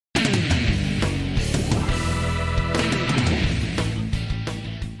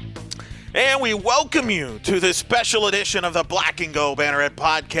And we welcome you to this special edition of the Black and Go Banneret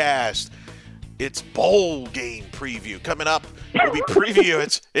podcast. It's bowl game preview. Coming up, we'll be preview.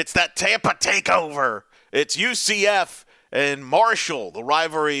 It's that Tampa takeover. It's UCF and Marshall, the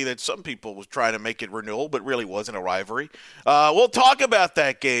rivalry that some people was trying to make it renewal, but really wasn't a rivalry. We'll talk about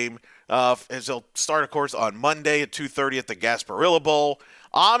that game as they'll start, of course, on Monday at 2:30 at the Gasparilla Bowl.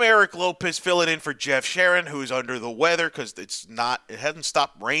 I'm Eric Lopez filling in for Jeff Sharon, who's under the weather because it hasn't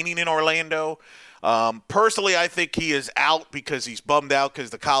stopped raining in Orlando. Personally, I think he is out because he's bummed out because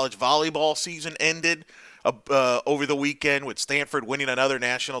the college volleyball season ended over the weekend with Stanford winning another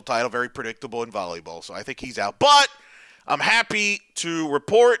national title, very predictable in volleyball. So I think he's out. But I'm happy to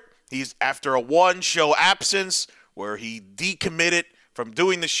report he's after a one-show absence where he decommitted from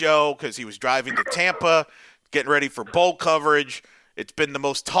doing the show because he was driving to Tampa, getting ready for bowl coverage. It's been the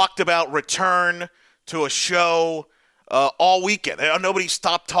most talked about return to a show all weekend. Nobody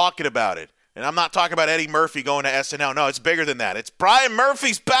stopped talking about it. And I'm not talking about Eddie Murphy going to SNL. No, it's bigger than that. It's Brian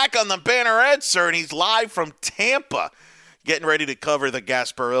Murphy's back on the Banneret, sir, and he's live from Tampa getting ready to cover the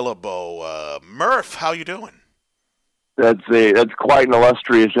Gasparilla Bowl. Murph, how you doing? That's quite an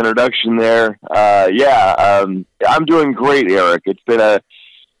illustrious introduction there. I'm doing great, Eric. It's been a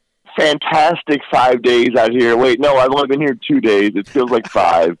fantastic 5 days out here. Wait, no, I've only been here 2 days. It feels like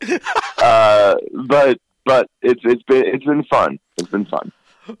 5. But it's been fun. It's been fun.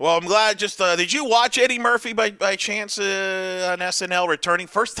 Well, I'm glad. Did you watch Eddie Murphy by chance on SNL returning?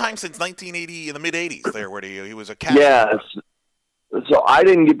 First time since 1980 in the mid 80s. There, where he was a cast. Yes. So I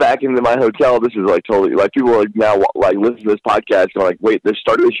didn't get back into my hotel. This is like totally like people are like now like listening to this podcast and like, wait, they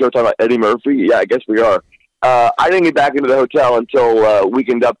started the show talking about Eddie Murphy. Yeah, I guess we are. I didn't get back into the hotel until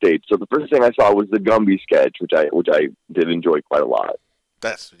Weekend Update. So the first thing I saw was the Gumby sketch, which I did enjoy quite a lot.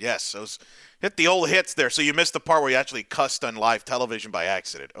 Those hit the old hits there. So you missed the part where you actually cussed on live television by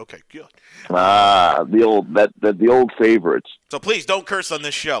accident. Okay, good. The old favorites. So please don't curse on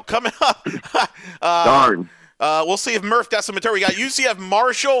this show. Coming up. Darn. We'll see if Murph got some material. We got UCF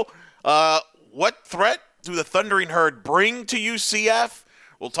Marshall. What threat do the Thundering Herd bring to UCF?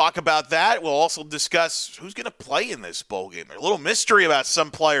 We'll talk about that. We'll also discuss who's going to play in this bowl game. There's a little mystery about some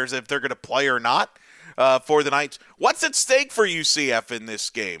players, if they're going to play or not for the Knights. What's at stake for UCF in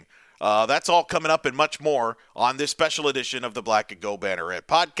this game? That's all coming up and much more on this special edition of the Black and Go Banneret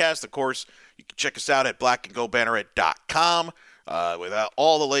podcast. Of course, you can check us out at blackandgobanneret.com with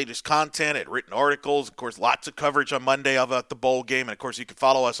all the latest content and written articles. Of course, lots of coverage on Monday about the bowl game. And, of course, you can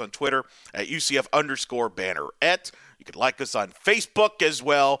follow us on Twitter at UCF_Banneret. You can like us on Facebook as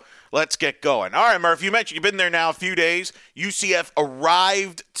well. Let's get going. All right, Murph, you mentioned you've been there now a few days. UCF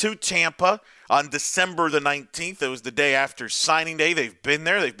arrived to Tampa on December the 19th. It was the day after signing day. They've been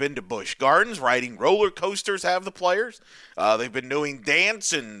there. They've been to Busch Gardens. Riding roller coasters have the players. They've been doing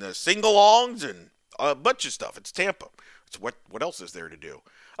dance and sing-alongs and a bunch of stuff. It's Tampa. What else is there to do?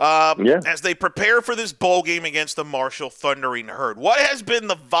 As they prepare for this bowl game against the Marshall Thundering Herd, what has been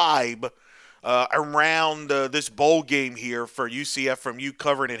the vibe around this bowl game here for UCF from you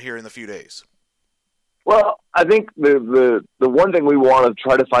covering it here in the few days? Well, I think the one thing we want to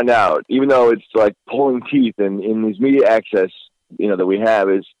try to find out, even though it's like pulling teeth in these media access, that we have,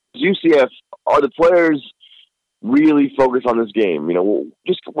 is UCF, are the players really focused on this game? And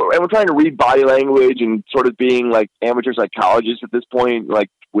we're trying to read body language and sort of being like amateur psychologists at this point, like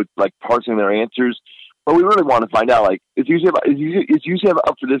with like parsing their answers. But we really want to find out, like, is UCF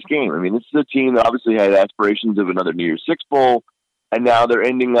up for this game? I mean, this is a team that obviously had aspirations of another New Year's Six Bowl, and now they're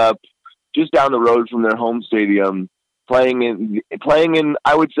ending up just down the road from their home stadium, playing in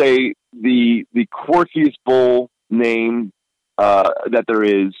I would say the quirkiest bowl name that there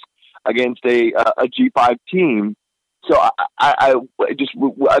is against a G5 team. So I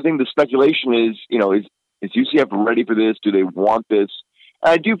think the speculation is UCF ready for this? Do they want this?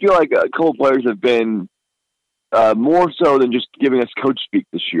 And I do feel like a couple players have been more so than just giving us coach speak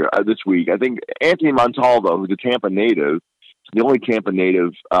this week. I think Anthony Montalvo, who's a Tampa native, the only Tampa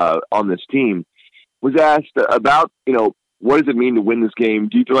native on this team, was asked about, what does it mean to win this game?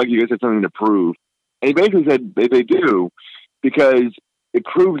 Do you feel like you guys have something to prove? And he basically said they do, because it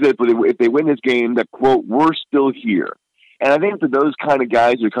proves that if they win this game, that, quote, we're still here. And I think that those kind of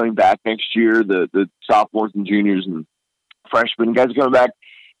guys are coming back next year, the sophomores and juniors and freshmen, guys are coming back.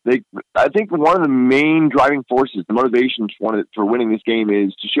 I think one of the main driving forces, the motivations for winning this game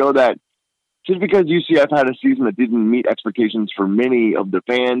is to show that just because UCF had a season that didn't meet expectations for many of the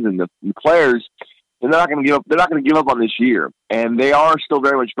fans and the players, they're not going to give up. They're not going to give up on this year, and they are still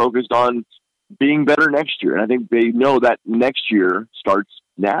very much focused on being better next year. And I think they know that next year starts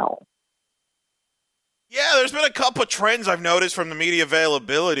now. Yeah, there's been a couple of trends I've noticed from the media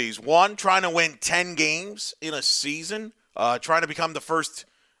availabilities. One, trying to win 10 games in a season, trying to become the first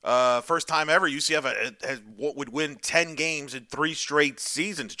time ever UCF would win 10 games in 3 straight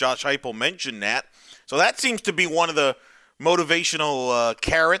seasons. Josh Heupel mentioned that. So that seems to be one of the motivational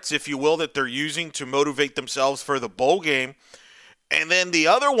carrots, if you will, that they're using to motivate themselves for the bowl game. And then the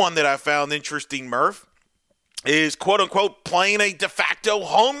other one that I found interesting, Murph, is quote-unquote playing a de facto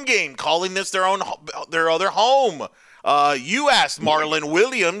home game, calling this their other home. You asked Marlon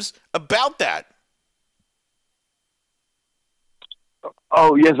Williams about that.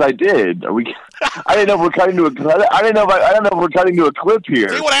 Oh yes, I did. I didn't know if we're cutting to a. I don't know if we're cutting to a clip here.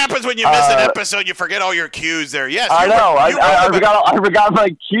 See what happens when you miss an episode? You forget all your cues there. Yes, I know. I forgot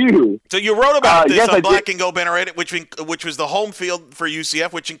my cue. So you wrote about this on Black did. and Gold Banner, which was the home field for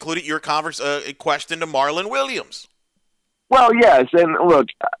UCF, which included your question to Marlon Williams. Well, yes, and look,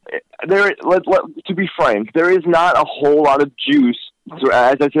 to be frank, there is not a whole lot of juice.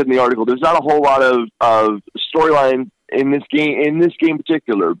 As I said in the article, there's not a whole lot of storyline in this game in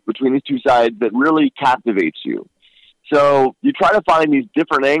particular between these two sides that really captivates you. So you try to find these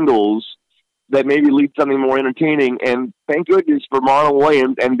different angles that maybe lead to something more entertaining. And thank goodness for Marlon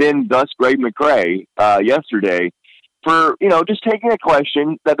Williams and then thus Greg McCrae yesterday for just taking a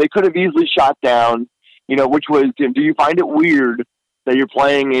question that they could have easily shot down. Which was, do you find it weird that you're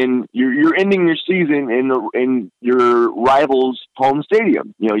playing you're ending your season in your rival's home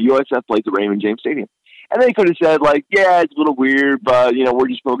stadium? USF plays at Raymond James Stadium. And they could have said, like, yeah, it's a little weird, but, we're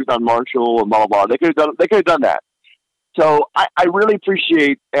just focused on Marshall and blah, blah, blah. They could have done that. So I really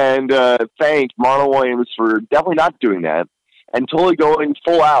appreciate and thank Marlon Williams for definitely not doing that and totally going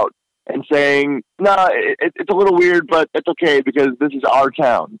full out and saying, no, it's a little weird, but it's okay because this is our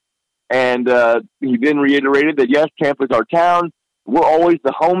town. And he then reiterated that, yes, Tampa's our town. We're always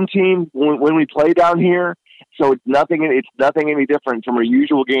the home team when we play down here. So it's nothing any different from our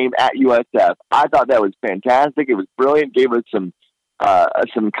usual game at USF. I thought that was fantastic. It was brilliant. Gave us some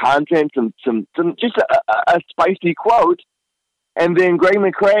content, some just a spicy quote. And then Greg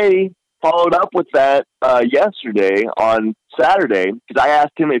McCrae followed up with that yesterday on Saturday because I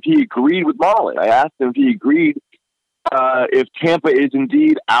asked him if he agreed with Marlon. I asked him if he agreed if Tampa is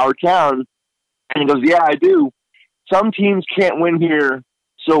indeed our town. And he goes, yeah, I do. Some teams can't win here,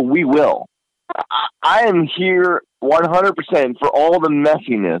 so we will. I am here 100% for all the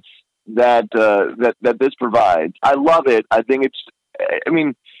messiness that this provides. I love it. I think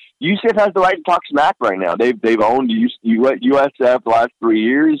UCF has the right to talk smack right now. They've owned USF the last 3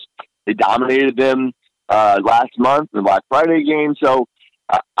 years. They dominated them last month, the Black Friday game. So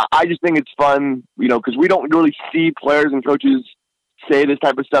I just think it's fun, because we don't really see players and coaches say this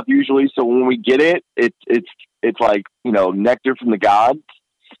type of stuff usually. So when we get it, it's like nectar from the gods.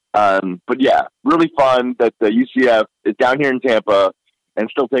 But yeah, really fun that the UCF is down here in Tampa and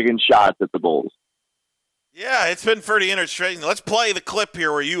still taking shots at the Bulls. Yeah, it's been pretty interesting. Let's play the clip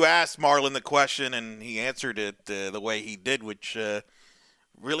here where you asked Marlon the question and he answered it the way he did, which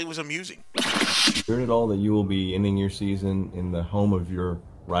really was amusing. Heard it all that you will be ending your season in the home of your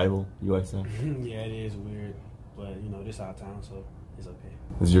rival, USF? Yeah, it is weird, but this is our town, so it's okay.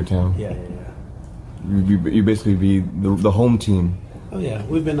 This is your town? Yeah. You basically be the home team. Oh yeah,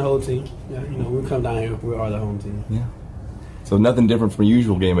 we've been the whole team. Yeah, we come down here, we are the home team. Yeah. So nothing different from a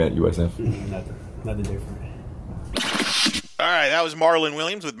usual game at USF. Nothing different. All right, that was Marlon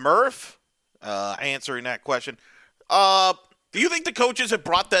Williams with Murph answering that question. Do you think the coaches have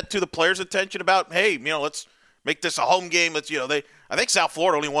brought that to the players' attention about, hey, let's make this a home game? I think South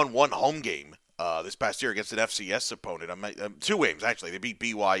Florida only won one home game this past year against an FCS opponent. 2 games actually. They beat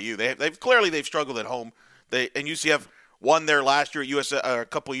BYU. They've clearly struggled at home. And UCF won there last year at USF a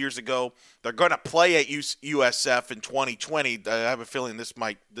couple of years ago. They're going to play at USF in 2020. I have a feeling this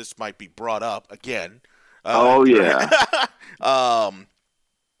might be brought up again. Oh yeah. But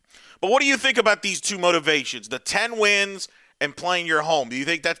what do you think about these two motivations? The 10 wins and playing your home. Do you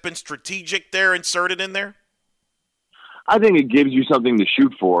think that's been strategic there, inserted in there? I think it gives you something to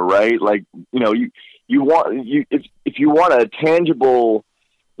shoot for, right? Like, if you want a tangible,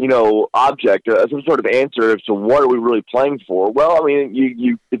 object, some sort of answer as to what are we really playing for. Well,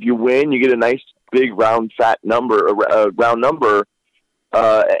 if you win, you get a nice big round number.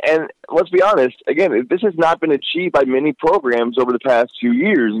 And let's be honest, again, this has not been achieved by many programs over the past 2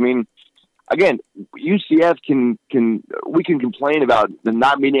 years. Again, UCF we can complain about the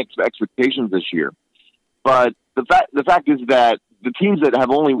not meeting expectations this year, but the fact is that the teams that have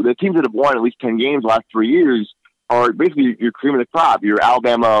won at least 10 games the last 3 years are basically your cream of the crop. Your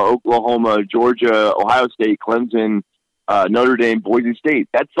Alabama, Oklahoma, Georgia, Ohio State, Clemson, Notre Dame, Boise State.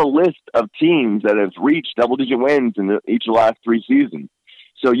 That's the list of teams that have reached double-digit wins in each of the last 3 seasons.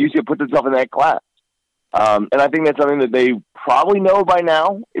 So UCF puts itself in that class. And I think that's something that they probably know by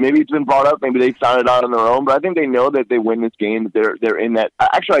now. Maybe it's been brought up. Maybe they found it out on their own. But I think they know that they win this game, that they're in that.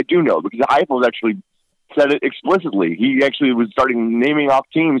 Actually, I do know, because Heupel's actually said it explicitly. He actually was starting naming off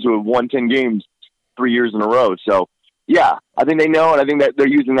teams who have won 10 games 3 years in a row. So, yeah, I think they know, and I think that they're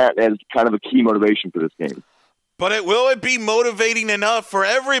using that as kind of a key motivation for this game. But will it be motivating enough for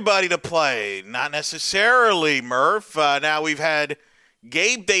everybody to play? Not necessarily, Murph. Now we've had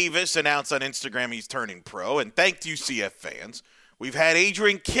Gabe Davis announced on Instagram he's turning pro, and thanked UCF fans. We've had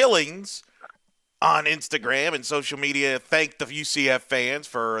Adrian Killings on Instagram and social media thank the UCF fans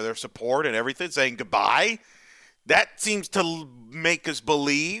for their support and everything, saying goodbye. That seems to make us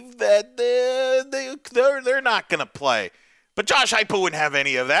believe that they're not going to play. But Josh Heupel wouldn't have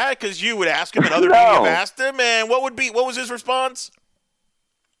any of that, because you would ask him and other media have asked him, and what was his response?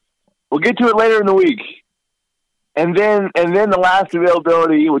 We'll get to it later in the week. And then the last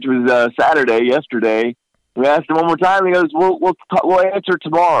availability, which was yesterday, we asked him one more time. He goes, "We'll answer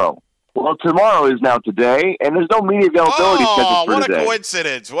tomorrow." Well, tomorrow is now today, and there's no media availability scheduled for today. What a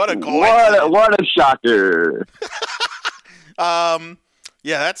coincidence! What a coincidence! What a shocker!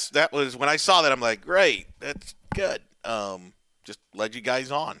 Yeah, that was when I saw that. I'm like, great, that's good. Just led you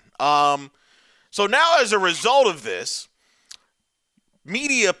guys on. So now, as a result of this,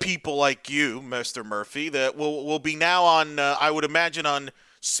 media people like you, Mr. Murphy, that will be now on, I would imagine, on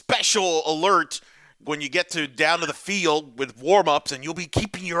special alert when you get down to the field with warm-ups, and you'll be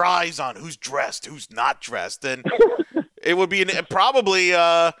keeping your eyes on who's dressed, who's not dressed. And it would be probably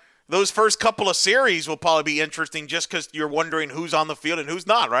those first couple of series will probably be interesting, just because you're wondering who's on the field and who's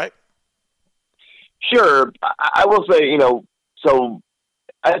not, right? Sure. I will say, so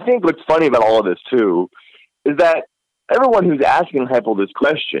I think what's funny about all of this, too, is that everyone who's asking Heupel this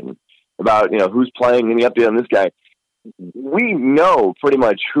question about, who's playing, any update on this guy, we know pretty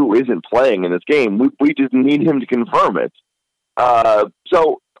much who isn't playing in this game. We just need him to confirm it.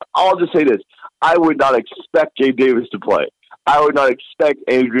 So I'll just say this. I would not expect Gabe Davis to play. I would not expect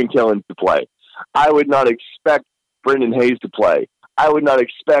Adrian Killings to play. I would not expect Brendan Hayes to play. I would not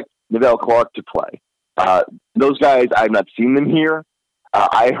expect Neville Clark to play. Those guys, I've not seen them here.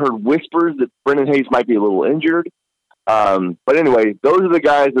 I heard whispers that Brendan Hayes might be a little injured. But anyway, those are the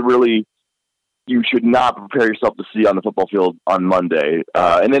guys that really you should not prepare yourself to see on the football field on Monday.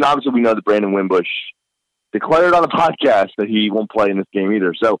 And then obviously we know that Brandon Wimbush declared on the podcast that he won't play in this game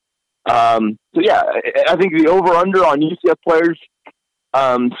either. So yeah, I think the over-under on UCF players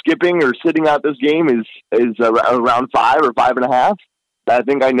skipping or sitting out this game is around 5 or 5.5. I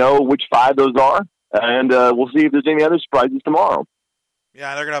think I know which 5 those are, and we'll see if there's any other surprises tomorrow.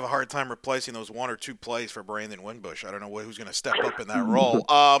 Yeah, they're going to have a hard time replacing those 1 or 2 plays for Brandon Wimbush. I don't know who's going to step up in that role.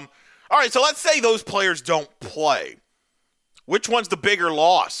 All right, so let's say those players don't play. Which one's the bigger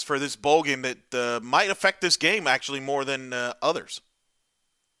loss for this bowl game that might affect this game actually more than others?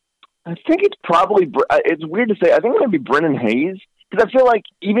 I think it's probably – it's weird to say. I think it's going to be Brendan Hayes, because I feel like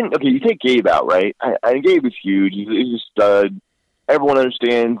you take Gabe out, right? Gabe is huge. He's a stud. Everyone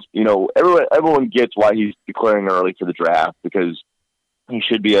understands, everyone gets why he's declaring early for the draft, because he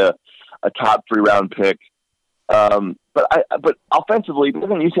should be a top 3-round pick. But offensively, doesn't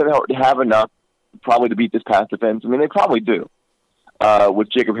UCF have enough probably to beat this pass defense? I mean, they probably do. With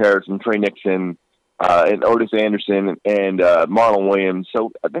Jacob Harrison, Trey Nixon, and Otis Anderson, and Marlon Williams.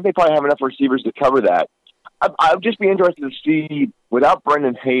 So I think they probably have enough receivers to cover that. I'd just be interested to see, without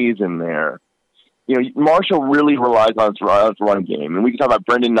Brendan Hayes in there, Marshall really relies on its run game. And we can talk about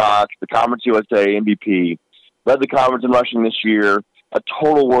Brendan Knox, the Conference USA MVP, led the conference in rushing this year, a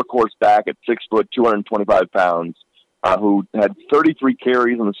total workhorse back at 6 foot, 225 pounds, who had 33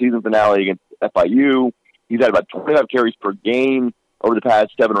 carries in the season finale against FIU. He's had about 25 carries per game over the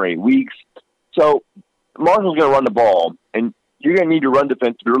past 7 or 8 weeks. So Marshall's going to run the ball, and you're going to need your run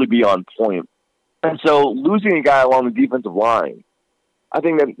defense to really be on point. And so losing a guy along the defensive line, I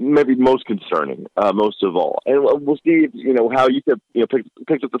think that may be most concerning, most of all. And we'll see, how you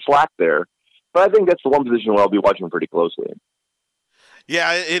picks up the slack there. But I think that's the one position where I'll be watching pretty closely.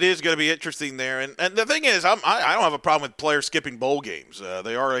 Yeah, it is going to be interesting there. And the thing is, I don't have a problem with players skipping bowl games.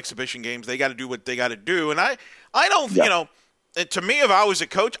 They are exhibition games. They got to do what they got to do. And I don't, and to me, if I was a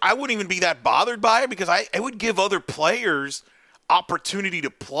coach, I wouldn't even be that bothered by it, because I would give other players opportunity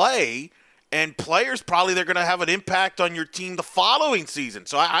to play. And players probably they're going to have an impact on your team the following season.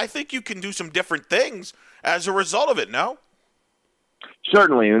 So I think you can do some different things as a result of it, no?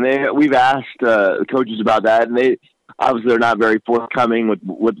 Certainly. And we've asked the coaches about that, and they're not very forthcoming with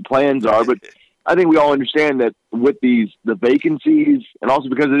what the plans are. But I think we all understand that with the vacancies, and also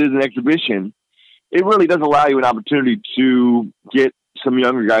because it is an exhibition, it really does allow you an opportunity to get some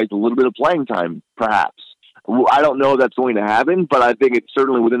younger guys a little bit of playing time, perhaps. I don't know if that's going to happen, but I think it's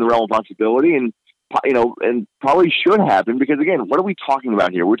certainly within the realm of possibility, and probably should happen, because again, what are we talking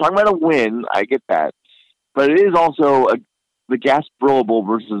about here? We're talking about a win. I get that, but it is also the Gasparilla Bowl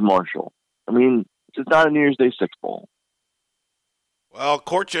versus Marshall. I mean, it's not a New Year's Day Six Bowl. Well,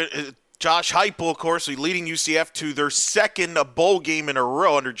 coach, Josh Heupel, of course, leading UCF to their second bowl game in a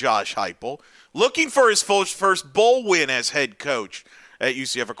row under Josh Heupel, looking for his first bowl win as head coach at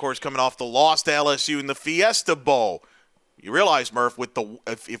UCF, of course, coming off the loss to LSU in the Fiesta Bowl. You realize, Murph,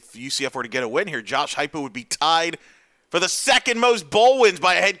 if UCF were to get a win here, Josh Heupel would be tied for the second most bowl wins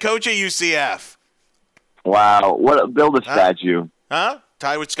by a head coach at UCF. Wow. Build a statue.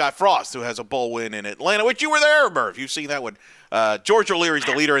 Tied with Scott Frost, who has a bowl win in Atlanta, which you were there, Murph. You've seen that one. George O'Leary's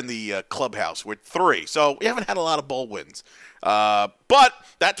the leader in the clubhouse with 3. So we haven't had a lot of bowl wins. But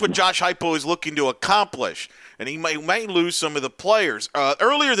that's what Josh Heupel is looking to accomplish. And he may lose some of the players.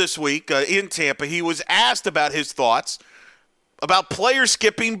 Earlier this week in Tampa, he was asked about his thoughts about players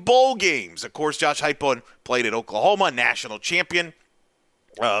skipping bowl games. Of course, Josh Heupel played at Oklahoma, national champion.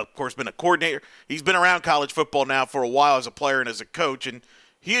 Of course, been a coordinator. He's been around college football now for a while as a player and as a coach. And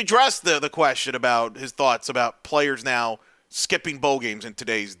he addressed the question about his thoughts about players now skipping bowl games in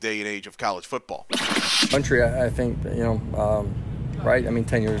today's day and age of college football. Country, I think, right? I mean,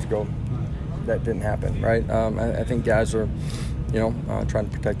 10 years ago, that didn't happen, right? I think guys are, trying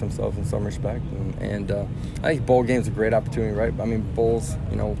to protect themselves in some respect. And I think bowl games are a great opportunity, right? I mean, bowls,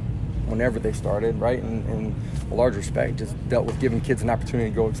 whenever they started, right, in a large respect, just dealt with giving kids an opportunity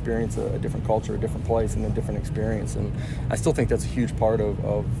to go experience a different culture, a different place, and a different experience. And I still think that's a huge part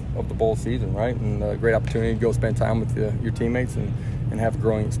of the bowl season, right? And a great opportunity to go spend time with your teammates and have a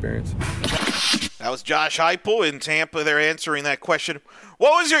growing experience. That was Josh Heupel in Tampa there answering that question.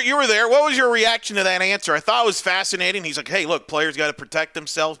 You were there. What was your reaction to that answer? I thought it was fascinating. He's like, hey, look, players got to protect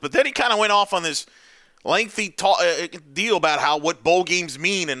themselves. But then he kind of went off on this lengthy deal about what bowl games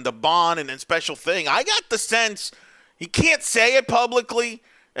mean and the bond and special thing. I got the sense he can't say it publicly,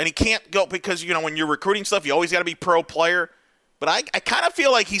 and he can't go because, when you're recruiting stuff, you always got to be pro player. But I kind of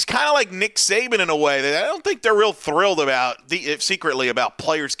feel like he's kind of like Nick Saban in a way that I don't think they're real thrilled secretly about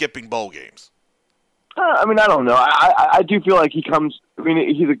players skipping bowl games. I mean, I don't know. I do feel like he comes. I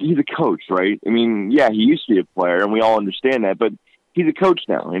mean, he's a coach, right? I mean, yeah, he used to be a player, and we all understand that. But he's a coach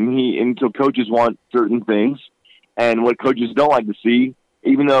now, and so coaches want certain things, and what coaches don't like to see,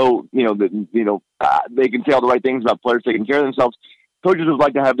 even though they can say all the right things about players taking care of themselves, coaches would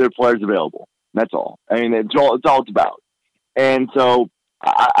like to have their players available. That's all. I mean, it's all it's about. And so,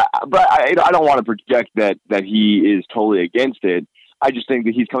 I don't want to project that he is totally against it. I just think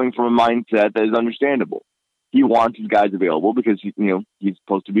that he's coming from a mindset that is understandable. He wants his guys available because he's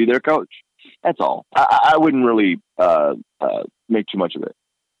supposed to be their coach. That's all. I wouldn't really make too much of it.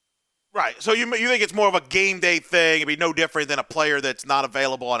 Right. So you think it's more of a game day thing? It'd be no different than a player that's not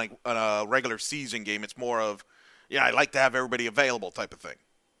available on a regular season game. It's more of, I'd like to have everybody available type of thing.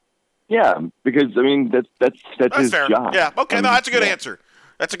 Yeah, because I mean that's his fair. job. Yeah. Okay. No, that's a good answer.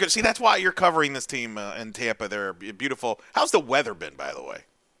 That's a good. See, that's why you're covering this team in Tampa. They're beautiful. How's the weather been, by the way?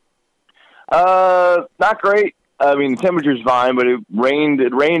 Not great. I mean, the temperature's fine, but it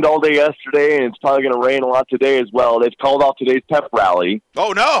rained all day yesterday, and it's probably going to rain a lot today as well. They've called off today's pep rally.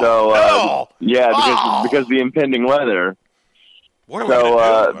 Oh no! So no! Yeah, because of the impending weather. What are we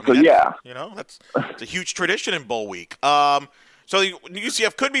going to do? Yeah, that's a huge tradition in bowl week. So the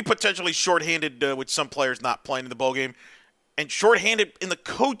UCF could be potentially shorthanded with some players not playing in the bowl game, and shorthanded in the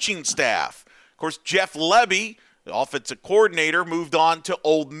coaching staff. Of course, Jeff Lebby, the offensive coordinator, moved on to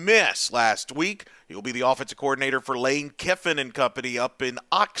Ole Miss last week. He'll be the offensive coordinator for Lane Kiffin and company up in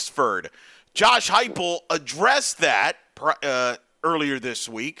Oxford. Josh Heupel addressed that earlier this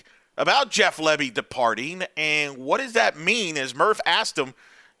week about Jeff Lebby departing, and what does that mean, as Murph asked him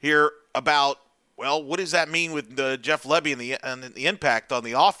here about, what does that mean with Jeff Lebby and the impact on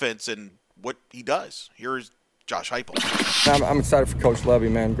the offense and what he does? Here's Josh Heupel. I'm excited for Coach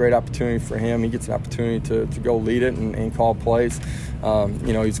Lebby, man. Great opportunity for him. He gets an opportunity to go lead it and call plays.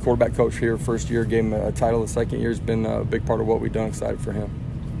 He's a quarterback coach here first year, gave him a title the second year. Has been a big part of what we've done. Excited for him.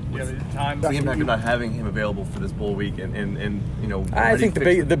 The impact about having him available for this bowl week and I think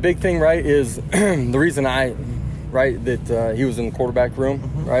the big thing, right, is the reason that he was in the quarterback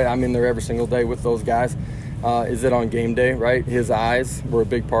room, right? I'm in there every single day with those guys. Is that on game day, right? His eyes were a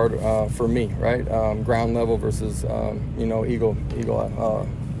big part for me, right? Ground level versus, eagle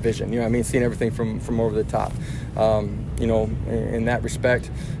vision. Seeing everything from over the top. In that respect,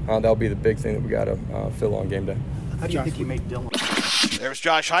 that'll be the big thing that we got to fill on game day. How do you think you made Dylan? There's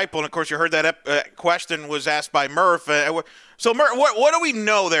Josh Heupel, and of course you heard that question was asked by Murph. So Murph, what do we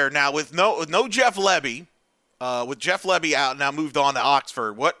know there now with no Jeff Lebby, with Jeff Lebby out now moved on to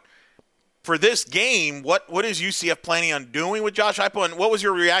Oxford? For this game, what is UCF planning on doing with Josh Heupel, and what was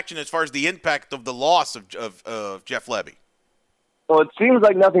your reaction as far as the impact of the loss of Jeff Lebby? Well, it seems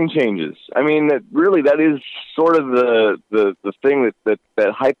like nothing changes. That is sort of the thing that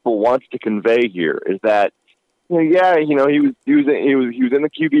Heupel wants to convey here is that. He was in the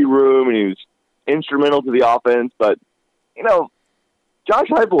QB room and he was instrumental to the offense, but Josh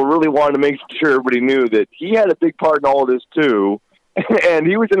Heupel really wanted to make sure everybody knew that he had a big part in all of this too, and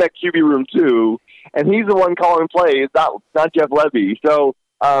he was in that QB room too, and he's the one calling plays, not Jeff Lebby. So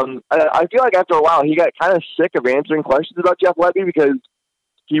I feel like after a while he got kind of sick of answering questions about Jeff Lebby because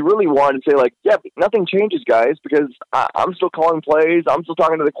he really wanted to say nothing changes, guys, because I'm still calling plays, I'm still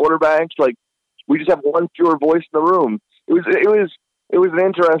talking to the quarterbacks, we just have one fewer voice in the room. It was an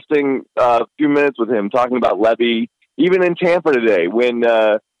interesting few minutes with him talking about Lebby. Even in Tampa today, when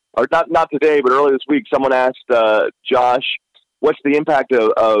or not today, but earlier this week, someone asked Josh, "What's the impact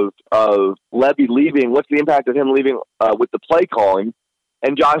of Lebby leaving? What's the impact of him leaving with the play calling?"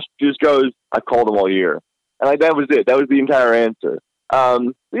 And Josh just goes, "I've called him all year," and that was it. That was the entire answer. I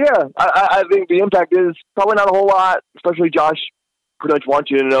think the impact is probably not a whole lot, especially Josh. Pretty much want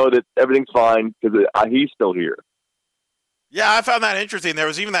you to know that everything's fine because he's still here. Yeah, I found that interesting. There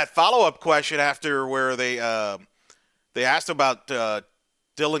was even that follow-up question after where they asked about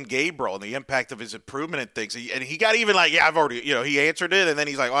Dylan Gabriel and the impact of his improvement and things. And he got even I've already, he answered it, and then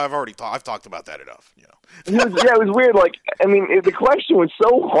he's like, I've talked about that enough. It was weird. The question was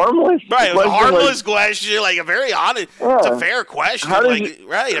so harmless. Right, it was a harmless question, a very honest, it's a fair question.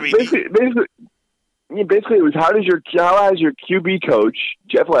 Basically, it was how has your QB coach,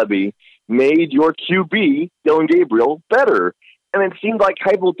 Jeff Lebby, made your QB, Dylan Gabriel, better? And it seemed like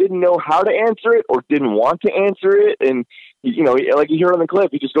Heupel didn't know how to answer it or didn't want to answer it. And, like you hear on the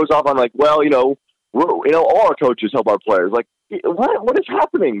clip, he just goes off on all our coaches help our players. What is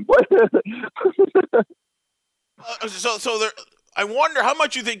happening? What? So there, I wonder how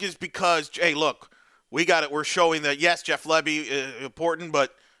much you think is because, hey, look, we're showing that, yes, Jeff Lebby is important,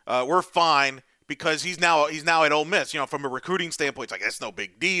 but we're fine. Because he's now at Ole Miss, from a recruiting standpoint, it's that's no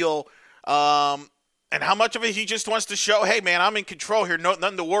big deal. And how much of it he just wants to show, hey, man, I'm in control here,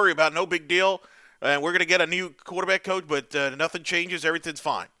 nothing to worry about, no big deal. And we're going to get a new quarterback coach, but nothing changes, everything's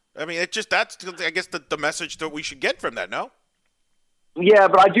fine. That's, I guess, the message that we should get from that, no? Yeah,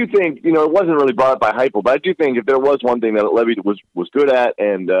 but I do think, it wasn't really brought up by Heupel, but I do think if there was one thing that Lebby was good at,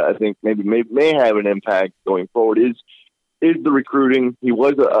 and I think maybe may have an impact going forward, is the recruiting. He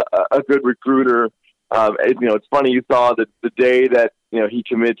was a good recruiter. It's funny, you saw that the day that he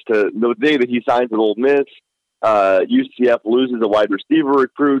commits to the day that he signs with Ole Miss, UCF loses a wide receiver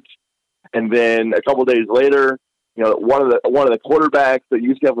recruit, and then a couple of days later, one of the quarterbacks that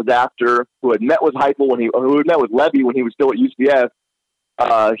UCF was after, who had met with Heupel who had met with Lebby when he was still at UCF,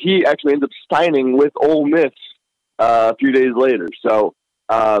 he actually ends up signing with Ole Miss a few days later. So.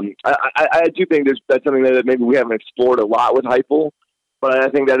 I do think that's something that maybe we haven't explored a lot with Heupel, but I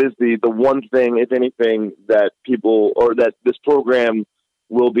think that is the one thing, if anything, that people or that this program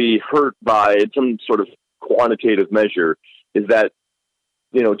will be hurt by in some sort of quantitative measure is that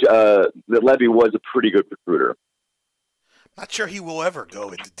that Lebby was a pretty good recruiter. Not sure he will ever go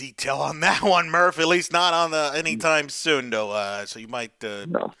into detail on that one, Murph. At least not on anytime soon, though. So you might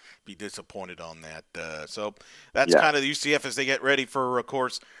be disappointed on that. So that's kind of the UCF as they get ready for, of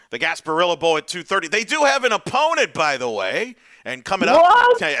course, the Gasparilla Bowl at 2:30. They do have an opponent, by the way, and coming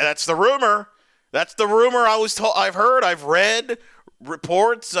up. That's the rumor. That's the rumor. I've heard. I've read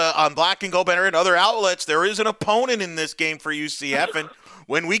reports on Black and Gold Banner and other outlets. There is an opponent in this game for UCF, and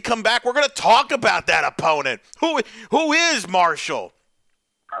when we come back, we're going to talk about that opponent. Who is Marshall?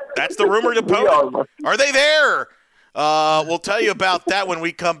 That's the rumored opponent. Are they there? We'll tell you about that when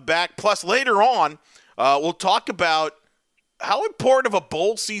we come back. Plus, later on, we'll talk about how important of a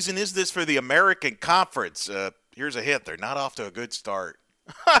bowl season is this for the American Conference. Here's a hint. They're not off to a good start.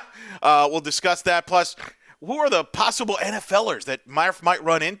 We'll discuss that. Plus, who are the possible NFLers that Murph might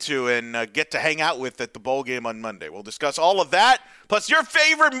run into and get to hang out with at the bowl game on Monday? We'll discuss all of that, plus your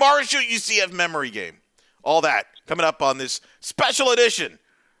favorite Marshall UCF memory game. All that coming up on this special edition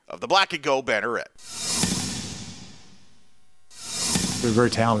of the Black and Gold Banneret. They're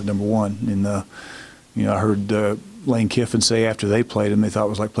very talented, number one. And, I heard Lane Kiffin say after they played them, they thought it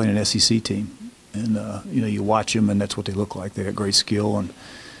was like playing an SEC team. And, you watch them, and that's what they look like. They got great skill. And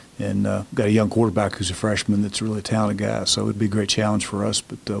and got a young quarterback who's a freshman that's a really talented guy. So it'd be a great challenge for us,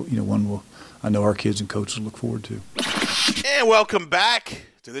 but one I know our kids and coaches look forward to. And welcome back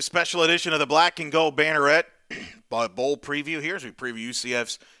to this special edition of the Black and Gold Banneret Bowl preview here as we preview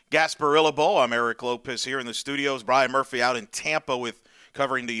UCF's Gasparilla Bowl. I'm Eric Lopez here in the studios. Brian Murphy out in Tampa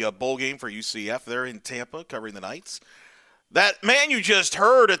covering the bowl game for UCF. They're in Tampa covering the Knights. That man you just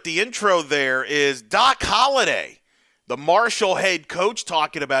heard at the intro there is Doc Holliday, the Marshall head coach,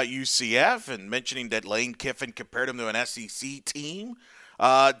 talking about UCF and mentioning that Lane Kiffin compared him to an SEC team.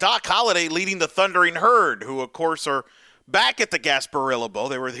 Doc Holliday leading the Thundering Herd, who, of course, are back at the Gasparilla Bowl.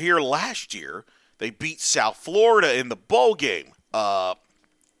 They were here last year. They beat South Florida in the bowl game. Of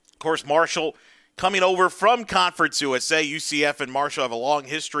course, Marshall coming over from Conference USA. UCF and Marshall have a long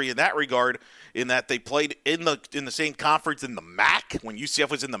history in that regard, in that they played in the same conference in the MAC when UCF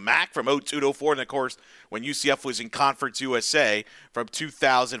was in the MAC from 2002 to 04, and of course when UCF was in Conference USA from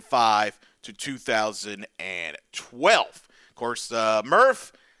 2005 to 2012. Of course, the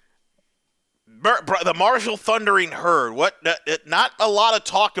Marshall Thundering Herd. Not a lot of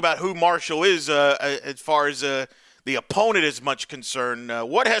talk about who Marshall is as far as the opponent is much concerned.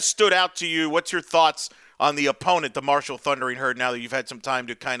 What has stood out to you? What's your thoughts on the opponent, the Marshall Thundering Herd, now that you've had some time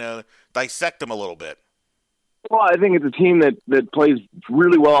to kind of dissect them a little bit? Well, I think it's a team that plays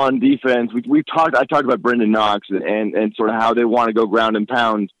really well on defense. I talked about Brendan Knox and sort of how they want to go ground and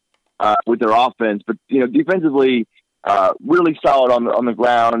pound with their offense, but defensively, really solid on the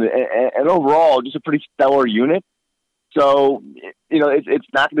ground, and overall just a pretty stellar unit. So it's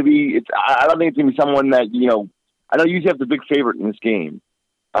not going to be. I don't think it's going to be someone that I know UCF's the big favorite in this game.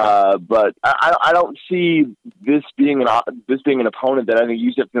 But I don't see this being an opponent that I think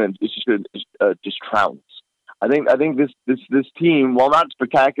UCF is just going to just trounce. I think this team, while not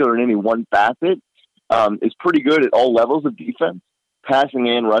spectacular in any one facet, is pretty good at all levels of defense, passing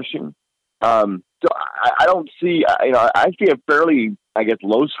and rushing. So I don't see. I see a fairly,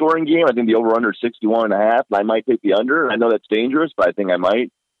 low scoring game. I think the over under 61.5. I might take the under. I know that's dangerous, but I think I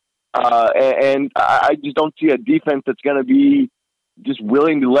might. And I just don't see a defense that's going to be just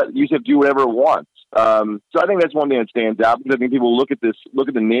willing to let UCF do whatever it wants. So I think that's one thing that stands out, because I think people look at the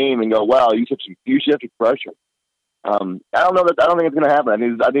name and go, "Wow, UCF to crush them." I don't know that. I don't think it's going to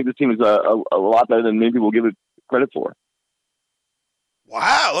happen. I think this team is a lot better than many people give it credit for.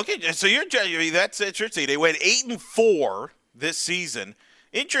 Wow, look at you. So that's interesting. They went 8-4 this season.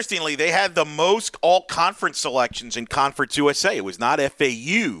 Interestingly, they had the most all-conference selections in Conference USA. It was not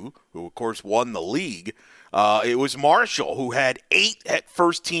FAU, who, of course, won the league. It was Marshall, who had 8 at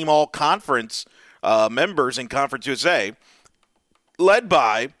first-team all-conference members in Conference USA, led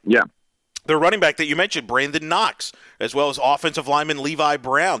by the running back that you mentioned, Brandon Knox, as well as offensive lineman Levi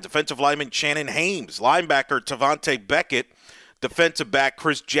Brown, defensive lineman Shannon Hames, linebacker Tavante Beckett, defensive back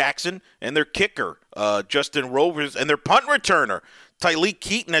Chris Jackson, and their kicker, Justin Rovers, and their punt returner, Tyleek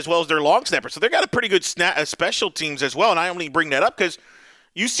Keaton, as well as their long snapper. So they've got a pretty good special teams as well, and I only bring that up because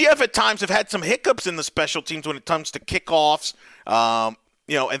UCF at times have had some hiccups in the special teams when it comes to kickoffs,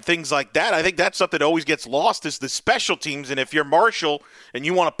 and things like that. I think that's something that always gets lost is the special teams, and if you're Marshall and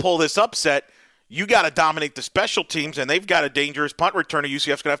you want to pull this upset, you got to dominate the special teams, and they've got a dangerous punt returner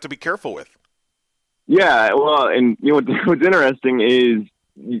UCF's going to have to be careful with. Yeah, well, and what's interesting is,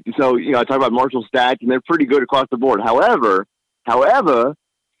 I talk about Marshall stats, and they're pretty good across the board. However, kickoff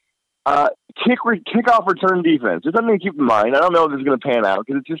return defense. There's something to keep in mind. I don't know if this is going to pan out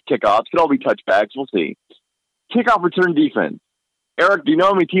because it's just kickoffs. It could all be touchbacks. We'll see. Kickoff return defense. Eric, do you know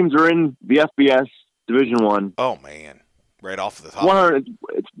how many teams are in the FBS Division I? Oh, man. Right off the top.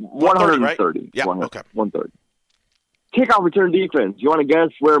 130, right? Yeah, okay. 130. Kickoff return defense. You want to guess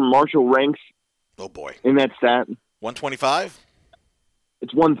where Marshall ranks? Oh, boy. In that stat? 125?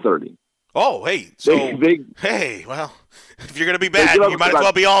 It's 130. Oh, hey. So, well, if you're going to be bad, you might as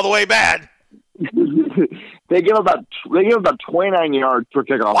well be all the way bad. They give about 29 yards per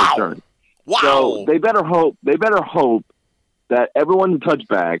kickoff return. Wow. So they better hope that everyone's a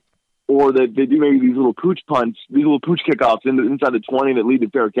touchback, or that they do maybe these little pooch punts, these little pooch kickoffs inside the 20 that lead to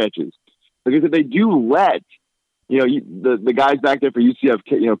fair catches. Because if they do let the guys back there for UCF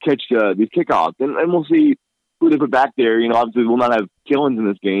catch these kickoffs, and we'll see who they put back there. Obviously we'll not have Killins in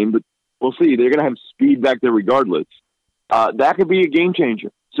this game, but we'll see. They're going to have speed back there regardless. That could be a game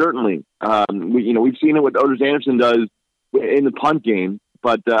changer, certainly. We've seen it what Otis Anderson does in the punt game,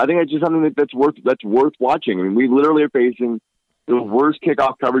 but I think it's just something that's worth watching. I mean, we literally are facing the worst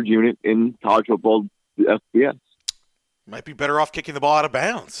kickoff coverage unit in college football, the FBS. Might be better off kicking the ball out of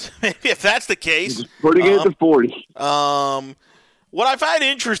bounds if that's the case. Just putting it at the 40. What I find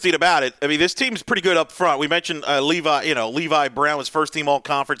interesting about it, I mean, this team's pretty good up front. We mentioned Levi Brown was first-team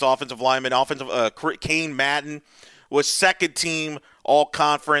all-conference offensive lineman. Kane Madden was second-team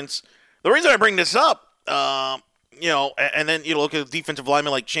all-conference. The reason I bring this up, and then look at the defensive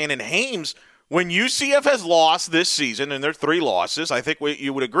lineman like Shannon Hames. When UCF has lost this season, and there are 3 losses, I think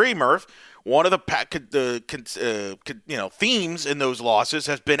you would agree, Murph. One of the themes in those losses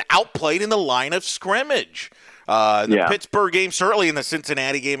has been outplayed in the line of scrimmage. The Pittsburgh game, certainly in the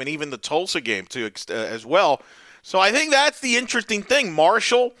Cincinnati game, and even the Tulsa game too, as well. So I think that's the interesting thing.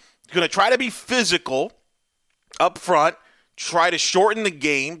 Marshall is going to try to be physical up front, try to shorten the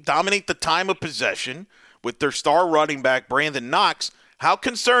game, dominate the time of possession with their star running back, Brandon Knox. How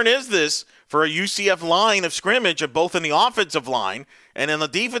concerned is this for a UCF line of scrimmage, both in the offensive line and in the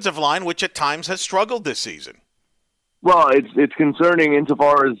defensive line, which at times has struggled this season? Well, it's concerning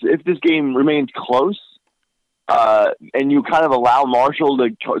insofar as if this game remains close, and you kind of allow Marshall to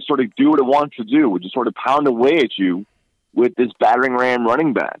sort of do what it wants to do, which is sort of pound away at you with this battering ram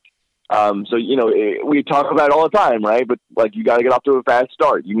running back. So, we talk about it all the time, right? But, you got to get off to a fast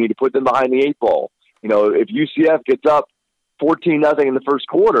start. You need to put them behind the 8 ball. If UCF gets up 14-0 in the first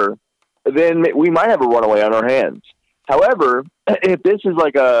quarter, then we might have a runaway on our hands. However, if this is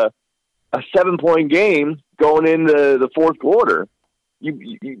like a 7-point game going into the fourth quarter,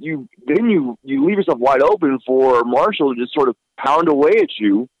 you leave yourself wide open for Marshall to just sort of pound away at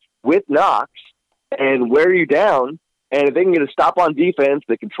you with Knox and wear you down. And if they can get a stop on defense,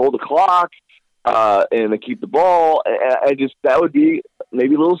 they control the clock, and they keep the ball. That would be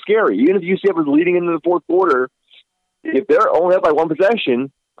maybe a little scary. Even if UCF is leading into the fourth quarter, if they're only up by 1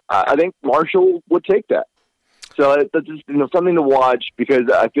 possession, I think Marshall would take that. So that's just something to watch, because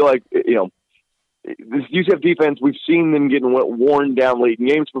I feel like this UCF defense, we've seen them getting worn down late in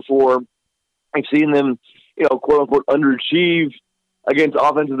games before. I've seen them, quote unquote, underachieve against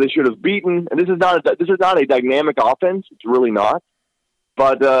offenses they should have beaten. And this is not a dynamic offense. It's really not.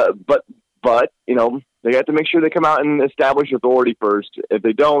 But they have to make sure they come out and establish authority first. If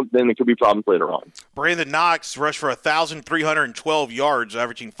they don't, then it could be problems later on. Brandon Knox rushed for 1,312 yards,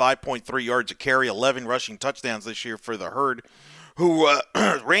 averaging 5.3 yards a carry, 11 rushing touchdowns this year for the Herd, who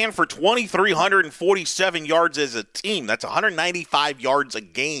ran for 2,347 yards as a team. That's 195 yards a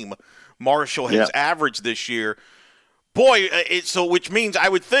game Marshall has averaged this year. Boy, which means I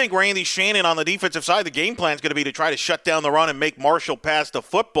would think Randy Shannon on the defensive side, the game plan is going to be to try to shut down the run and make Marshall pass the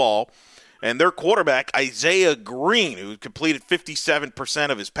football. And their quarterback, Isaiah Green, who completed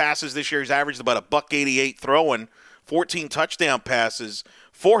 57% of his passes this year, he's averaged about $188 throwing, 14 touchdown passes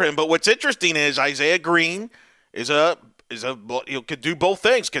for him. But what's interesting is Isaiah Green could do both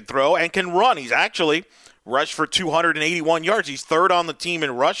things, can throw and can run. He's actually rushed for 281 yards. He's third on the team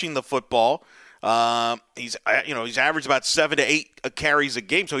in rushing the football. He's averaged about 7 to 8 carries a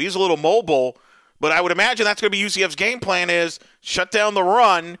game, so he's a little mobile. But I would imagine that's going to be UCF's game plan, is shut down the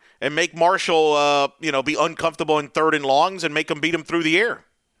run and make Marshall, be uncomfortable in 3rd and longs and make them beat him through the air.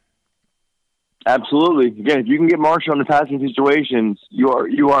 Absolutely. Again, if you can get Marshall in the passing situations, you're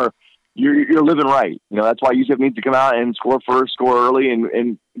living right. That's why UCF needs to come out and score first, score early,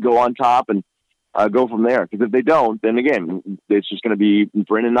 and go on top and go from there. Because if they don't, then again, it's just going to be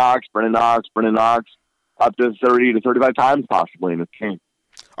Brendan Knox up to 30 to 35 times possibly in this game.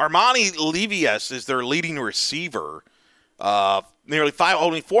 Armani Levias is their leading receiver.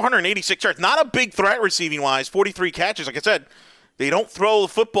 Only 486 yards. Not a big threat receiving-wise, 43 catches. Like I said, they don't throw the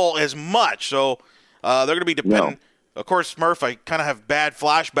football as much, so they're going to be dependent. No. Of course, Murph, I kind of have bad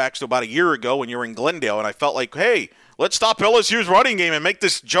flashbacks to about a year ago when you were in Glendale, and I felt like, hey, let's stop LSU's running game and make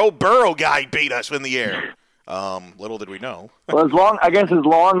this Joe Burrow guy beat us in the air. Little did we know. Well, as long as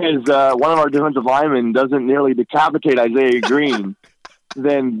one of our defensive linemen doesn't nearly decapitate Isaiah Green,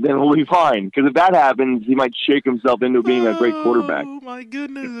 then we'll be fine. Because if that happens, he might shake himself into being a great quarterback. Oh, my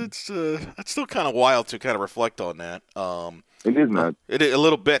goodness. That's still kind of wild to kind of reflect on that. It is not. A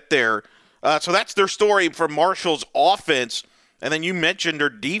little bit there. So that's their story for Marshall's offense. And then you mentioned their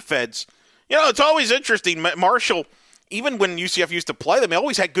defense. It's always interesting. Marshall, even when UCF used to play them, they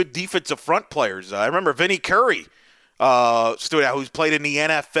always had good defensive front players. I remember Vinny Curry stood out, who's played in the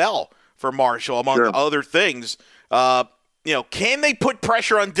NFL for Marshall, among other things. Can they put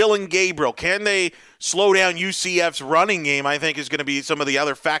pressure on Dylan Gabriel? Can they slow down UCF's running game? I think is going to be some of the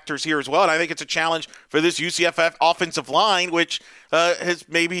other factors here as well. And I think it's a challenge for this UCF offensive line, which has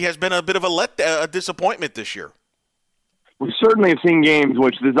been a bit of a disappointment this year. We certainly have seen games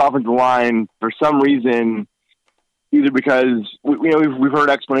which this offensive line, for some reason, either because we've heard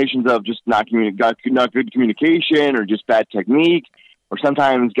explanations of just not good communication or just bad technique, or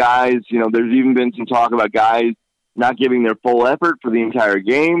sometimes guys, there's even been some talk about guys not giving their full effort for the entire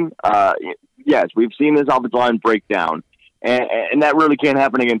game. Yes, we've seen this offensive line break down. And that really can't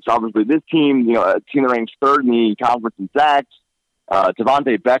happen against, obviously, this team, a team that ranks third in the conference in sacks.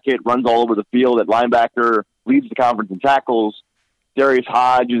 Devontae Beckett runs all over the field at linebacker, leads the conference in tackles. Darius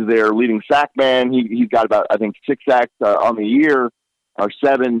Hodge is their leading sack man. He's got about, I think, 6 sacks on the year, or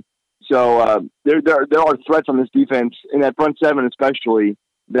 7. So there are threats on this defense, in that front 7 especially,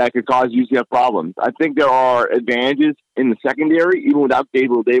 that could cause UCF problems. I think there are advantages in the secondary, even without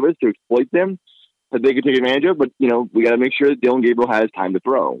Gabriel Davis, to exploit them, that they could take advantage of. But, we got to make sure that Dillon Gabriel has time to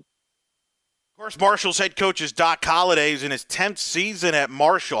throw. Of course, Marshall's head coach is Doc Holliday, who's in his 10th season at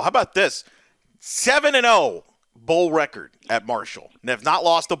Marshall. How about this? 7-0 bowl record at Marshall. And have not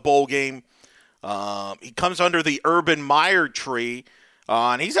lost a bowl game. He comes under the Urban Meyer tree,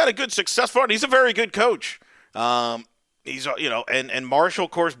 and he's had a good success for it. He's a very good coach. He's, and Marshall,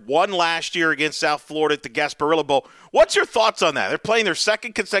 of course, won last year against South Florida at the Gasparilla Bowl. What's your thoughts on that? They're playing their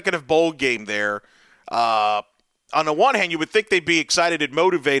second consecutive bowl game there. On the one hand, you would think they'd be excited and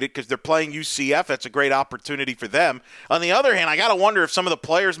motivated because they're playing UCF. That's a great opportunity for them. On the other hand, I got to wonder if some of the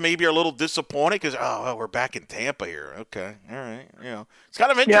players maybe are a little disappointed because, we're back in Tampa here. Okay, all right. It's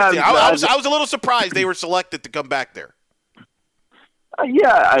kind of interesting. Yeah, I was a little surprised they were selected to come back there.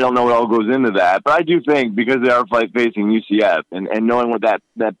 I don't know what all goes into that, but I do think because they are facing UCF and knowing what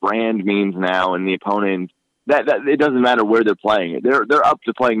that brand means now and the opponent, that it doesn't matter where they're playing it. They're up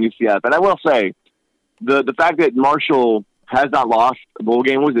to playing UCF. And I will say, the fact that Marshall has not lost a bowl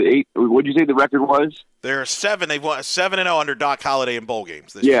game, was it 8? What did you say the record was? They're 7. They've won 7-0 under Doc Holliday in bowl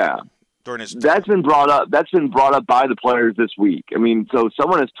games this year. During his That's been brought up by the players this week. I mean, so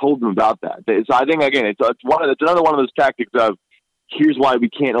someone has told them about that. So I think, again, it's another one of those tactics of, here's why we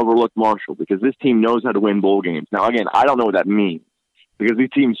can't overlook Marshall, because this team knows how to win bowl games. Now, again, I don't know what that means, because these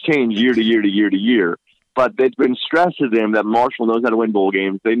teams change year to year to year to year. But it's been stressed to them that Marshall knows how to win bowl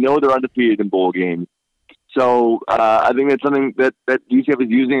games. They know they're undefeated in bowl games. So I think that's something that UCF is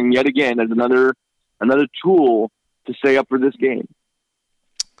using yet again as another tool to stay up for this game.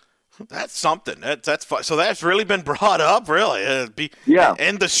 That's something. That's fun. So that's really been brought up, really.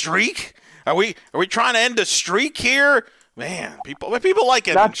 End the streak? Are we trying to end a streak here? Man, people like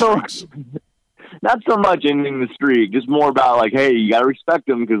ending streaks. Not so much ending the streak, just more about like, hey, you got to respect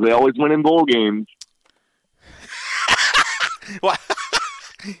them because they always win in bowl games. Well,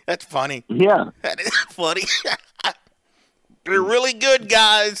 that's funny. Yeah. That is funny. They're really good,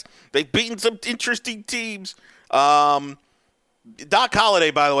 guys. They've beaten some interesting teams. Doc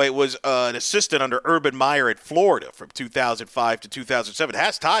Holliday, by the way, was an assistant under Urban Meyer at Florida from 2005 to 2007.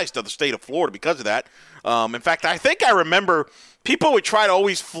 Has ties to the state of Florida because of that. In fact, I think I remember people would try to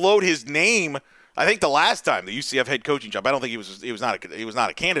always float his name. I think the last time the UCF head coaching job, I don't think he was not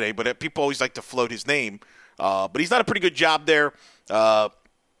a candidate, but people always like to float his name. But he's done a pretty good job there.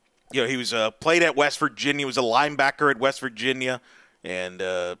 He was played at West Virginia. He was a linebacker at West Virginia. And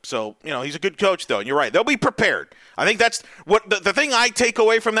so, he's a good coach, though. And you're right. They'll be prepared. I think that's what the thing I take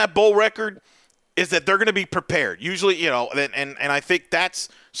away from that bowl record is that they're going to be prepared. Usually, and I think that's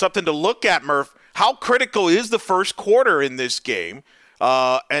something to look at, Murph. How critical is the first quarter in this game?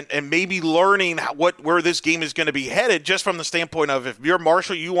 And maybe learning where this game is going to be headed just from the standpoint of if you're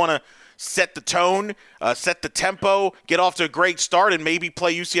Marshall, you want to set the tone, set the tempo, get off to a great start, and maybe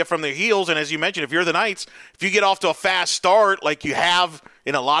play UCF from their heels. And as you mentioned, if you're the Knights, if you get off to a fast start like you have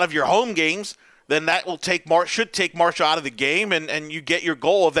in a lot of your home games, then that will should take Marshall out of the game, and you get your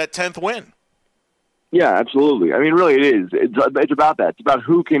goal of that 10th win. Yeah, absolutely. I mean, really, it is. It's about that. It's about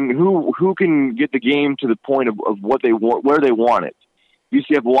who can get the game to the point of what they want, where they want it.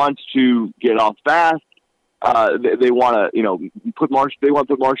 UCF wants to get off fast. They want to, put Marshall. They want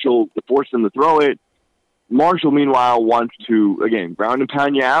to put Marshall to force them to throw it. Marshall, meanwhile, wants to again ground and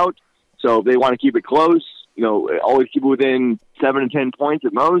pound you out. So they want to keep it close. Always keep it within 7 to 10 points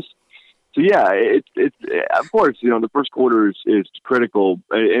at most. So yeah, it's of course the first quarter is critical.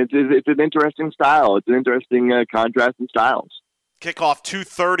 It's an interesting style. It's an interesting contrast in styles. Kickoff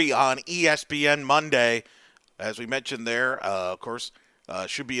 2:30 on ESPN Monday, as we mentioned there. Of course.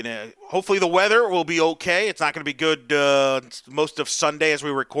 Should be hopefully the weather will be okay. It's not going to be good most of Sunday as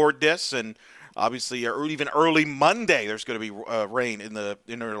we record this, and obviously even early Monday there's going to be rain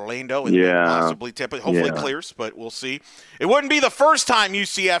in Orlando and possibly Tampa. Hopefully clears, but we'll see. It wouldn't be the first time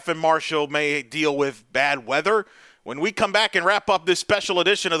UCF and Marshall may deal with bad weather. When we come back and wrap up this special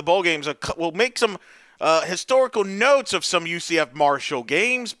edition of the bowl games, we'll make some historical notes of some UCF Marshall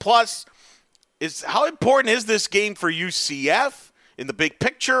games. Plus, how important is this game for UCF? In the big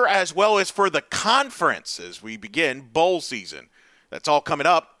picture, as well as for the conference as we begin bowl season. That's all coming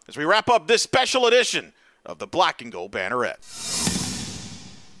up as we wrap up this special edition of the Black and Gold Banneret.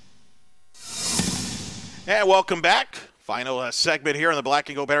 And welcome back. Final segment here on the Black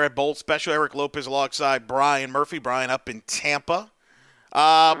and Gold Banneret Bowl Special. Eric Lopez alongside Brian Murphy. Brian up in Tampa.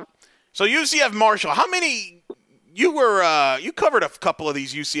 So UCF Marshall, how many you covered a couple of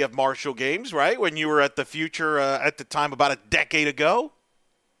these UCF Marshall games, right? When you were at the Future at the time about a decade ago?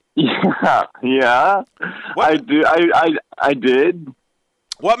 Yeah. I did.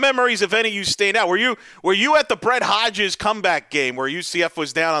 What memories, if any, you stand out? Were you at the Brett Hodges comeback game where UCF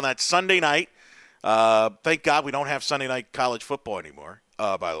was down on that Sunday night? Thank God we don't have Sunday night college football anymore,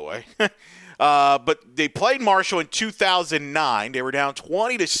 by the way. But they played Marshall in 2009. They were down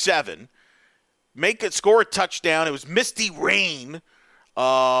 20-7. Score a touchdown. It was misty rain in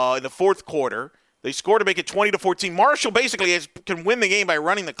the fourth quarter. They scored to make it 20-14. Marshall basically can win the game by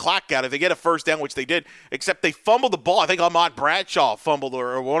running the clock out if they get a first down, which they did, except they fumbled the ball. I think Ahmad Bradshaw fumbled,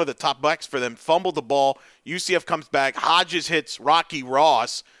 or one of the top backs for them, fumbled the ball. UCF comes back. Hodges hits Rocky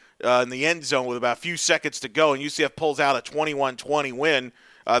Ross in the end zone with about a few seconds to go, and UCF pulls out a 21-20 win.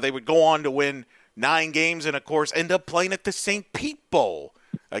 They would go on to win 9 games and, of course, end up playing at the St. Pete Bowl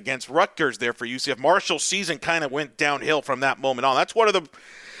against Rutgers there for UCF. Marshall's season kind of went downhill from that moment on. That's one of the –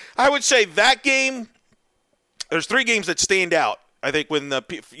 I would say that game – there's 3 games that stand out. I think when the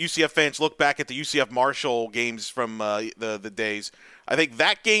UCF fans look back at the UCF Marshall games from the days, I think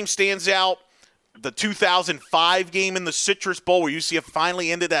that game stands out. The 2005 game in the Citrus Bowl where UCF finally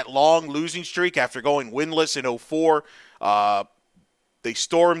ended that long losing streak after going winless in 2004. They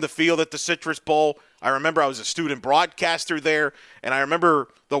stormed the field at the Citrus Bowl. I remember I was a student broadcaster there, and I remember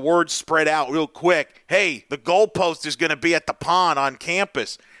the word spread out real quick. Hey, the goalpost is going to be at the pond on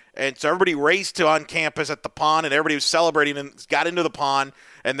campus. And so everybody raced to on campus at the pond, and everybody was celebrating and got into the pond,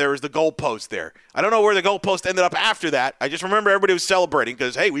 and there was the goalpost there. I don't know where the goalpost ended up after that. I just remember everybody was celebrating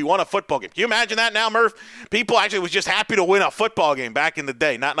because, hey, we won a football game. Can you imagine that now, Murph? People actually was just happy to win a football game back in the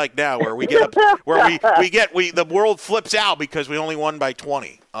day, not like now where we get the world flips out because we only won by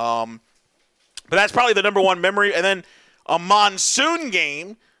 20. But that's probably the number one memory. And then a monsoon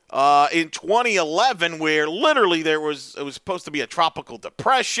game in 2011 where literally it was supposed to be a tropical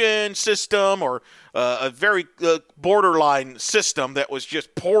depression system or a very borderline system that was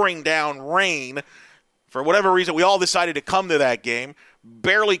just pouring down rain. For whatever reason, we all decided to come to that game.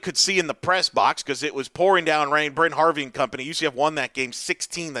 Barely could see in the press box because it was pouring down rain. Brent Harvey and company, UCF won that game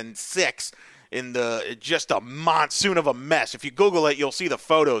 16-6 in just a monsoon of a mess. If you Google it, you'll see the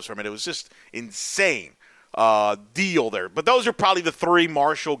photos from it. It was just insane. Deal there. But those are probably the 3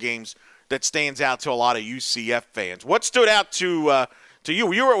 Marshall games that stands out to a lot of UCF fans. What stood out to you?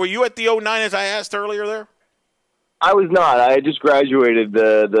 Were you at the 2009 as I asked earlier there? I was not. I had just graduated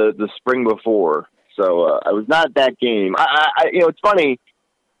the spring before, so I was not at that game. I it's funny.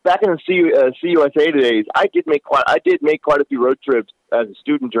 Back in the CUSA days, I did make quite a few road trips as a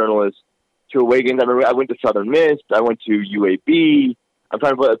student journalist to away games. I remember I went to Southern Miss. I went to UAB. I'm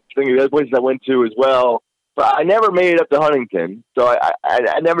trying to think of the other places I went to as well. But I never made it up to Huntington, so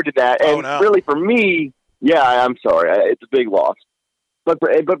I never did that. And really, for me, yeah, I'm sorry, it's a big loss. But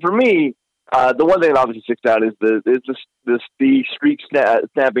for me, the one thing that obviously sticks out is the streak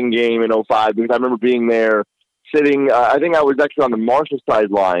snapping game in 2005 because I remember being there, sitting. I think I was actually on the Marshall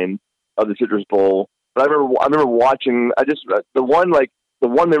sideline of the Citrus Bowl. But I remember watching. The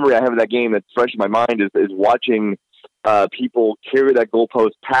one memory I have of that game that's fresh in my mind is watching people carry that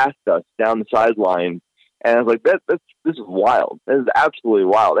goalpost past us down the sideline. And I was like, this is wild. This is absolutely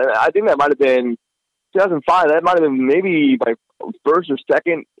wild. And I think that might have been 2005. That might have been maybe my first or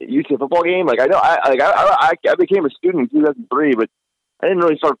second UCF football game. Like I became a student in 2003, but I didn't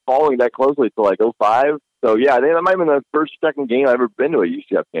really start following that closely until like 2005. So yeah, I think that might have been the first or second game I've ever been to a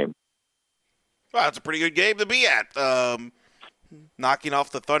UCF game. Well, that's a pretty good game to be at. Knocking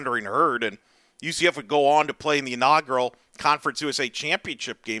off the Thundering Herd, and UCF would go on to play in the inaugural Conference USA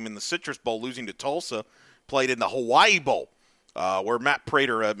Championship game in the Citrus Bowl, losing to Tulsa. Played in the Hawaii Bowl, where Matt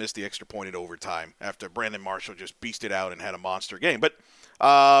Prater missed the extra point in overtime after Brandon Marshall just beasted out and had a monster game. But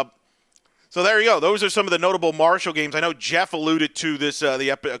so there you go. Those are some of the notable Marshall games. I know Jeff alluded to this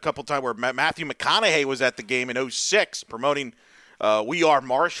a couple times where Matthew McConaughey was at the game in 2006 promoting We Are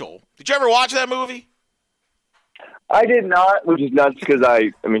Marshall. Did you ever watch that movie? I did not, which is nuts because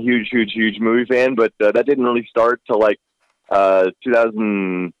I'm a huge movie fan, but that didn't really start till like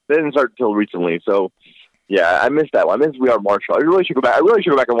 2000. They didn't start until recently, so. Yeah, I missed that one. I missed We Are Marshall. I really should go back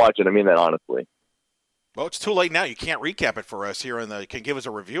and watch it. I mean that honestly. Well, it's too late now. You can't recap it for us here, and you can give us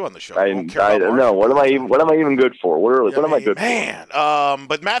a review on the show. I don't know. What am I even good for? What am I good for? Man,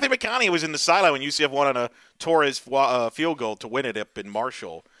 but Matthew McConaughey was in the sideline when UCF won on a Torres field goal to win it up in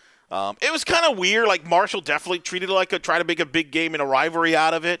Marshall. It was kind of weird. Like, Marshall definitely treated it like try to make a big game and a rivalry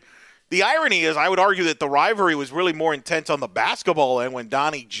out of it. The irony is, I would argue that the rivalry was really more intense on the basketball end when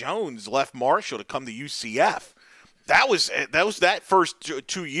Donnie Jones left Marshall to come to UCF. That first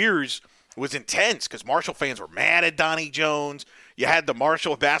 2 years was intense because Marshall fans were mad at Donnie Jones. You had the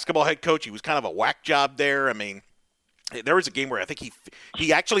Marshall basketball head coach. He was kind of a whack job there. I mean, there was a game where I think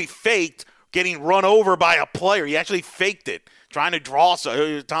he actually faked getting run over by a player. He actually faked it, trying to draw.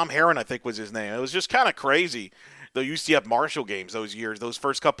 Tom Herron, I think, was his name. It was just kind of crazy. The UCF Marshall games those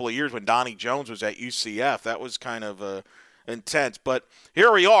first couple of years when Donnie Jones was at UCF, that was kind of intense. But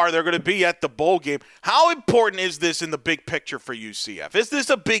here we are. They're going to be at the bowl game. How important is this in the big picture for UCF? Is this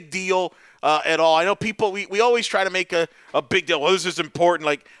a big deal at all? I know people, we always try to make a big deal. Well, this is important.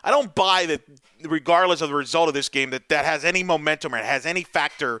 Like, I don't buy that regardless of the result of this game that has any momentum or it has any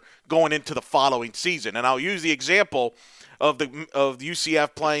factor going into the following season. And I'll use the example of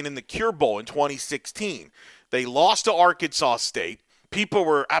UCF playing in the Cure Bowl in 2016. They lost to Arkansas State. People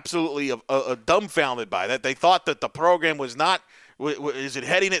were absolutely dumbfounded by that. They thought that the program was not –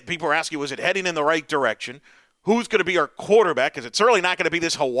 people were asking, was it heading in the right direction? Who's going to be our quarterback? Because it's certainly not going to be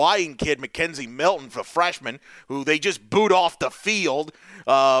this Hawaiian kid, Mackenzie Milton, the freshman, who they just booed off the field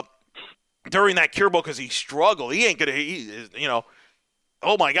during that Cure Bowl because he struggled. He ain't going to –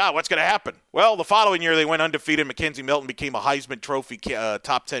 oh, my God, what's going to happen? Well, the following year they went undefeated. Mackenzie Milton became a Heisman Trophy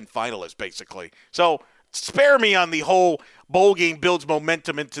top 10 finalist, basically. So – spare me on the whole bowl game builds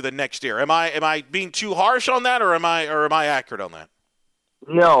momentum into the next year. Am I being too harsh on that, or am I accurate on that?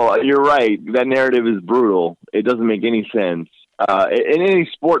 No, you're right. That narrative is brutal. It doesn't make any sense. In any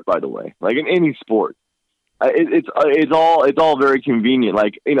sport, by the way, like in any sport, it's all very convenient.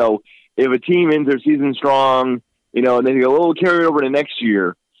 Like, if a team ends their season strong, and then they go, we'll carry it over to next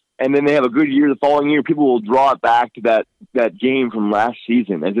year, and then they have a good year the following year, people will draw it back to that game from last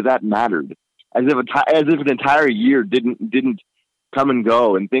season as if that mattered. As if an entire year didn't come and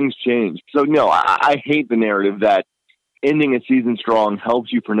go and things change. So no, I hate the narrative that ending a season strong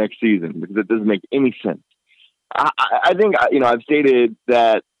helps you for next season because it doesn't make any sense. I think I've stated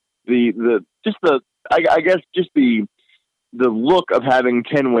that the look of having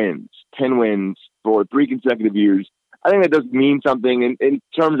 10 wins for 3 consecutive years. I think that does mean something in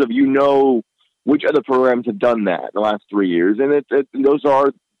terms of which other programs have done that in the last 3 years, and those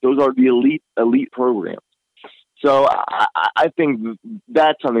are the elite programs. So I think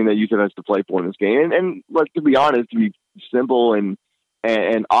that's something that UCF has to play for in this game. And to be honest, to be simple and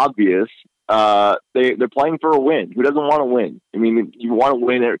obvious, they're playing for a win. Who doesn't want to win? I mean, you want to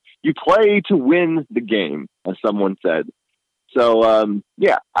win. You play to win the game, as someone said. So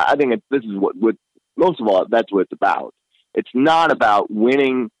I think this is what most of all that's what it's about. It's not about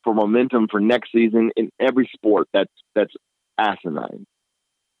winning for momentum for next season in every sport. That's asinine.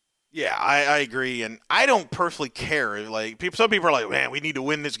 Yeah, I agree, and I don't personally care. Like, some people are like, man, we need to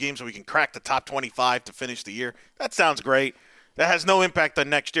win this game so we can crack the top 25 to finish the year. That sounds great. That has no impact on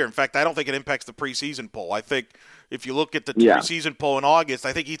next year. In fact, I don't think it impacts the preseason poll. I think if you look at the preseason poll in August,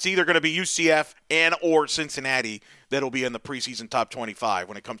 I think it's either going to be UCF and or Cincinnati that'll be in the preseason top 25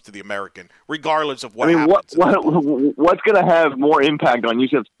 when it comes to the American, regardless of what happens. What's going to have more impact on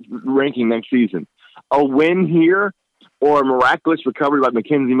UCF's ranking next season? A win here? Or a miraculous recovery by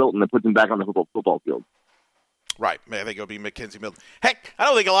Mackenzie Milton that puts him back on the football field. Right. I think it'll be Mackenzie Milton. Heck, I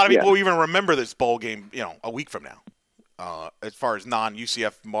don't think a lot of people even remember this bowl game, a week from now, as far as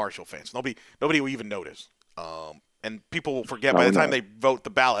non-UCF Marshall fans. Nobody will even notice. And people will forget by the time they vote the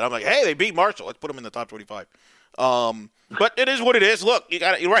ballot. I'm like, hey, they beat Marshall. Let's put them in the top 25. But it is what it is. Look,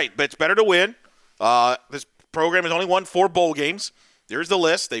 you're right, but it's better to win. This program has only won 4 bowl games. There's the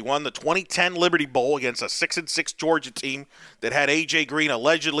list. They won the 2010 Liberty Bowl against a 6-6 Georgia team that had A.J. Green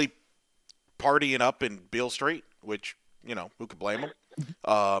allegedly partying up in Beale Street, which, who could blame him?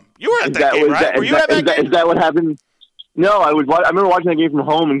 You were at that game, right? Were you at that game? Is that what happened? No, I remember watching that game from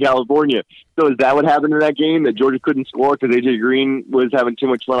home in California. So is that what happened in that game, that Georgia couldn't score because A.J. Green was having too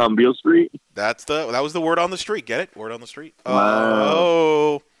much fun on Beale Street? That was the word on the street. Get it? Word on the street.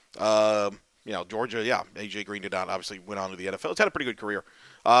 Wow. Georgia, A.J. Green did not obviously went on to the NFL. It's had a pretty good career.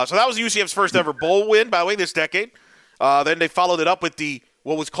 So that was UCF's first ever bowl win, by the way, this decade. Then they followed it up with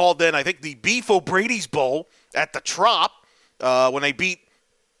what was called then, I think, the Beef O'Brady's Bowl at the Trop when they beat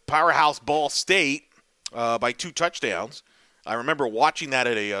powerhouse Ball State by 2 touchdowns. I remember watching that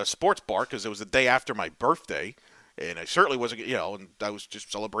at a sports bar because it was the day after my birthday, and I certainly wasn't, and I was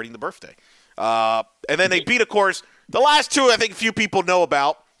just celebrating the birthday. And then they beat, of course, the last 2 I think few people know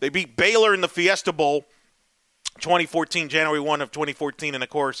about. They beat Baylor in the Fiesta Bowl, 2014, January 1 of 2014, and, of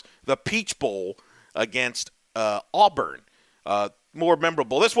course, the Peach Bowl against Auburn. more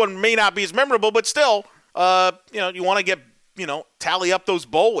memorable. This one may not be as memorable, but still, you want to get, tally up those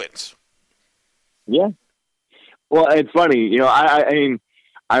bowl wins. Yeah. Well, it's funny. I mean,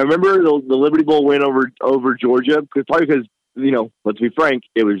 I remember the Liberty Bowl win over Georgia, probably because, let's be frank,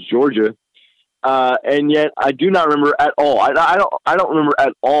 it was Georgia. And yet I do not remember at all. I don't remember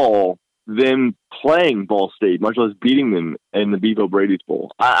at all them playing Ball State, much less beating them in the Bevo Brady's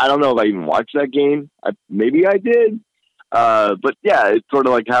Bowl. I don't know if I even watched that game. Maybe I did. But yeah, it's sort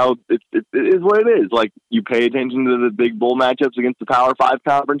of like how it is what it is. Like, you pay attention to the big bowl matchups against the Power 5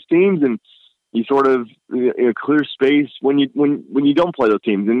 conference teams, and you sort of clear space when you don't play those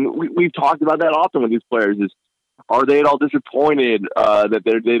teams. And we've talked about that often with these players. Are they at all disappointed that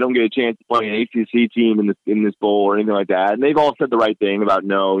they don't get a chance to play an ACC team in this bowl or anything like that? And they've all said the right thing about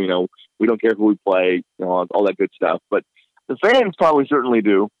no, we don't care who we play, all that good stuff. But the fans probably certainly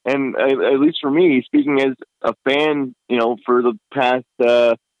do. And at least for me, speaking as a fan, for the past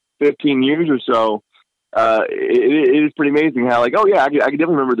 15 years or so, it is pretty amazing how, like, oh yeah, I can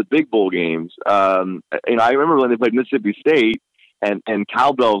definitely remember the big bowl games. I remember when they played Mississippi State and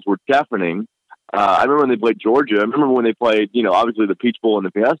cowbells were deafening. I remember when they played Georgia. I remember when they played, obviously the Peach Bowl and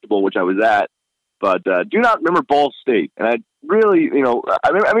the Fiesta Bowl, which I was at. But do not remember Ball State. And I really, I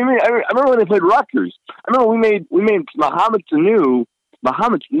remember when they played Rutgers. I remember we made Mohamed Sanu.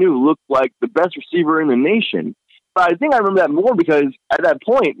 Mohamed Sanu looked like the best receiver in the nation. But I think I remember that more because at that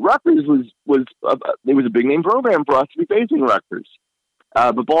point, Rutgers was a big name program for us to be facing Rutgers.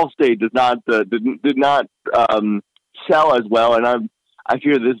 But Ball State did not sell as well, and I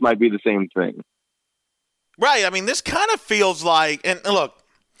fear this might be the same thing. Right. I mean, this kind of feels like, and look,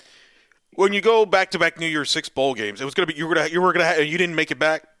 when you go back-to-back New Year's Six bowl games, it was going to be you didn't make it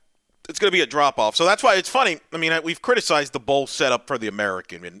back. It's going to be a drop-off. So that's why it's funny. I mean, we've criticized the bowl setup for the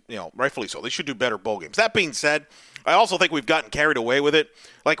American, and rightfully so. They should do better bowl games. That being said, I also think we've gotten carried away with it.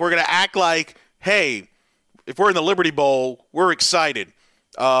 Like, we're going to act like, hey, if we're in the Liberty Bowl, we're excited.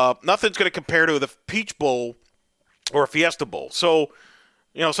 Nothing's going to compare to the Peach Bowl or a Fiesta Bowl. So,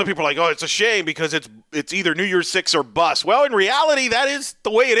 some people are like, oh, it's a shame because it's either New Year's Six or bust. Well, in reality, that is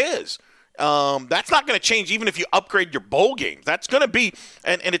the way it is. That's not going to change even if you upgrade your bowl games. That's going to be,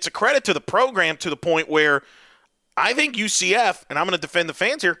 and it's a credit to the program to the point where I think UCF, and I'm going to defend the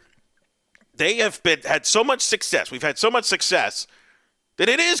fans here, they have had so much success. We've had so much success that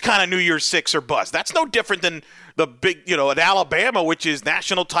it is kind of New Year's Six or bust. That's no different than the big, at Alabama, which is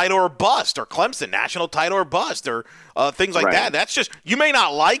national title or bust, or Clemson, national title or bust, or things like that. That's just, you may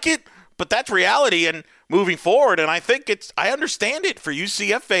not like it, but that's reality and moving forward. And I think I understand it for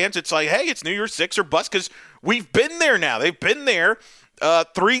UCF fans. It's like, hey, it's New Year's Six or bust because we've been there now. They've been there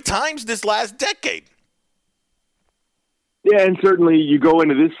 3 times this last decade. Yeah, and certainly you go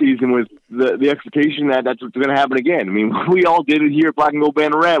into this season with the expectation that that's what's going to happen again. I mean, we all did it here at Black and Gold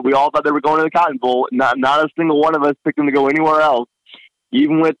Banneret. We all thought they were going to the Cotton Bowl. Not a single one of us picked them to go anywhere else.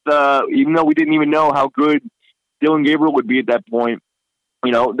 Even though we didn't even know how good Dillon Gabriel would be at that point,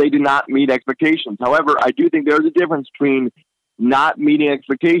 they did not meet expectations. However, I do think there's a difference between not meeting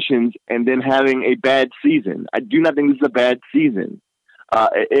expectations and then having a bad season. I do not think this is a bad season.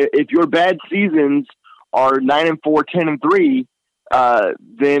 If your bad seasons are 9-4, 10-3,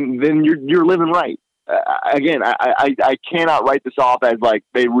 then you're living right. Again, I cannot write this off as like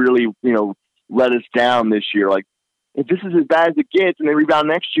they really let us down this year. Like, if this is as bad as it gets and they rebound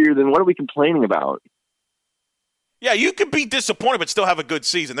next year, then what are we complaining about? Yeah, you could be disappointed but still have a good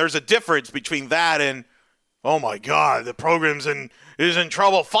season. There's a difference between that and, oh my God, the program's is in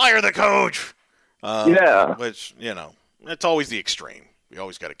trouble. Fire the coach. Which it's always the extreme. We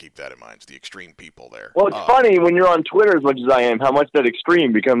always got to keep that in mind. It's the extreme people there. Well, it's funny when you're on Twitter as much as I am, how much that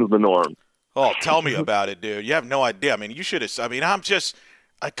extreme becomes the norm. Oh, tell me about it, dude. You have no idea. I mean, you should have. I mean, I'm not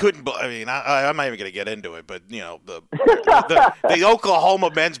even going to get into it, but, the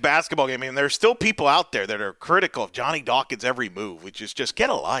Oklahoma men's basketball game, I mean, there's still people out there that are critical of Johnny Dawkins' every move, which is just get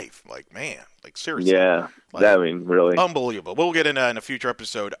a life. Like, man, like, seriously. Yeah, really. Unbelievable. We'll get into in a future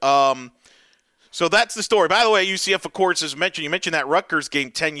episode. So that's the story. By the way, UCF, of course, as mentioned, you mentioned that Rutgers game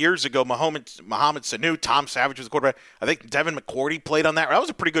 10 years ago. Mohamed Sanu, Tom Savage was the quarterback. I think Devin McCourty played on that. That was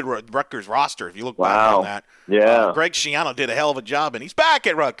a pretty good Rutgers roster if you look back on that. Yeah. Greg Schiano did a hell of a job, and he's back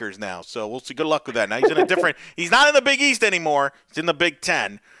at Rutgers now. So we'll see. Good luck with that. Now he's not in the Big East anymore. He's in the Big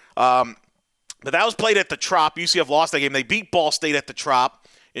Ten. But that was played at the Trop. UCF lost that game. They beat Ball State at the Trop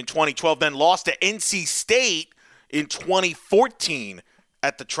in 2012, then lost to NC State in 2014.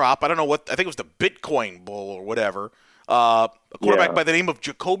 At the Trop. I don't know I think it was the Bitcoin Bowl or whatever. A quarterback by the name of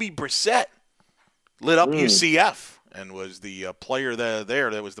Jacoby Brissett lit up UCF and was the player there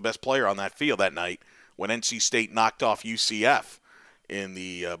that was the best player on that field that night when NC State knocked off UCF. in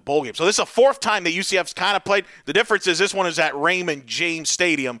the bowl game. So this is the fourth time that UCF's kind of played. The difference is this one is at Raymond James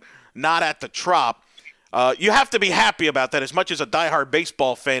Stadium, not at the Trop. You have to be happy about that as much as a diehard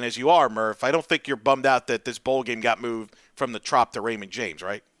baseball fan as you are, Murph. I don't think you're bummed out that this bowl game got moved from the Trop to Raymond James,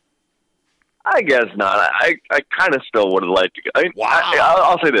 right? I guess not. I kind of still would have liked to go. Wow.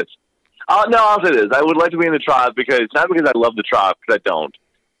 I'll say this. I'll say this. I would like to be in the Trop not because I love the Trop, because I don't.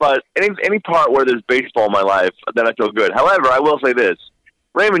 But any part where there's baseball in my life, then I feel good. However, I will say this.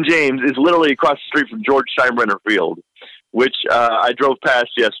 Raymond James is literally across the street from George Steinbrenner Field, which I drove past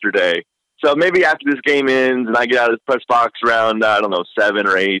yesterday. So maybe after this game ends and I get out of the press box around, 7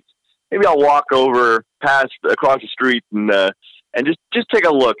 or 8, maybe I'll walk over across the street and just take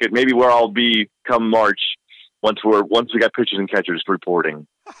a look at maybe where I'll be come March once we got pitchers and catchers reporting.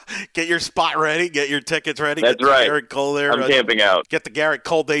 Get your spot ready. Get your tickets ready. That's right. Garrett Cole there. I'm camping out. Get the Garrett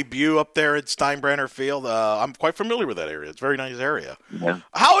Cole debut up there at Steinbrenner Field. I'm quite familiar with that area. It's a very nice area. Yeah.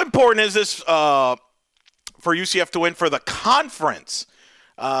 How important is this for UCF to win for the conference?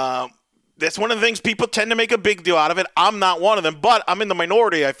 That's one of the things people tend to make a big deal out of it. I'm not one of them, but I'm in the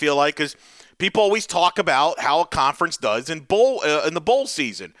minority, I feel like, because people always talk about how a conference does in the bowl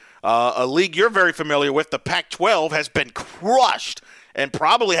season. A league you're very familiar with, the Pac-12, has been crushed and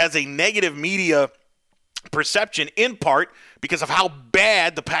probably has a negative media perception in part because of how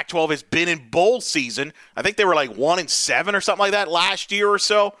bad the Pac-12 has been in bowl season. I think they were like 1-7 or something like that last year or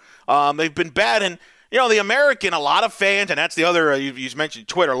so. They've been bad, and the American, a lot of fans, and that's the other, you mentioned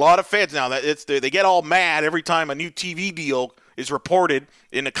Twitter, a lot of fans now, they get all mad every time a new TV deal is reported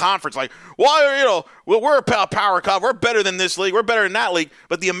in the conference, like, well, we're a power cup, we're better than this league, we're better than that league,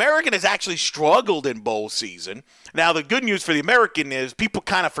 but the American has actually struggled in bowl season. Now, the good news for the American is people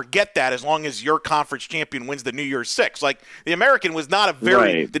kind of forget that as long as your conference champion wins the New Year's Six. Like, the American was not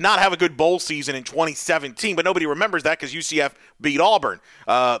did not have a good bowl season in 2017, but nobody remembers that because UCF beat Auburn.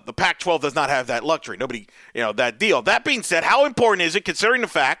 The Pac-12 does not have that luxury. Nobody, that deal. That being said, how important is it, considering the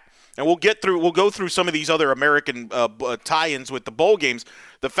fact, and we'll go through some of these other American tie-ins with the bowl games,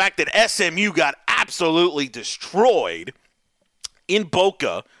 the fact that SMU got absolutely destroyed in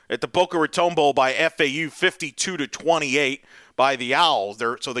Boca at the Boca Raton Bowl by FAU 52-28 by the Owls.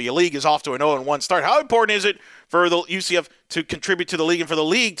 So the league is off to an 0-1 start. How important is it for the UCF to contribute to the league and for the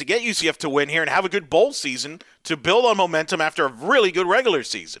league to get UCF to win here and have a good bowl season to build on momentum after a really good regular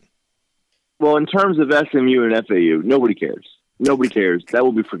season? Well, in terms of SMU and FAU, nobody cares. Nobody cares. That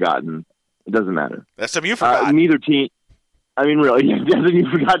will be forgotten. It doesn't matter. SMU forgot. Neither team. I mean, really,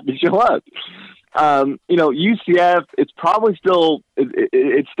 SMU forgot to show up. UCF, it's probably still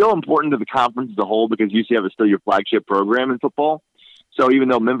it's still important to the conference as a whole because UCF is still your flagship program in football. So even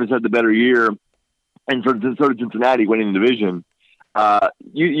though Memphis had the better year, and so did Cincinnati winning the division,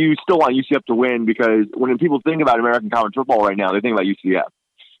 you still want UCF to win because when people think about American college football right now, they think about UCF.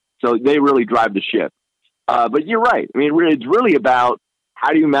 So they really drive the ship. But you're right. I mean, it's really about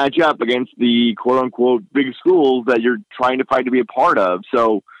how do you match up against the quote-unquote big schools that you're trying to fight to be a part of.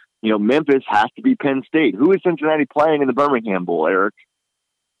 So, Memphis has to be Penn State. Who is Cincinnati playing in the Birmingham Bowl, Eric?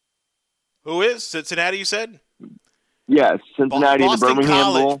 Who is Cincinnati, you said? Yes, Cincinnati in the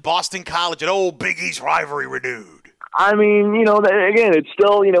Birmingham Bowl. Boston College, an old Big East rivalry renewed. I mean, again, it's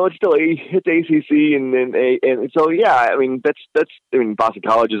still it's ACC and so yeah. I mean, Boston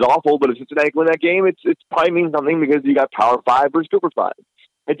College is awful, but if Cincinnati win that game, it's probably means something because you got Power 5 versus Super 5.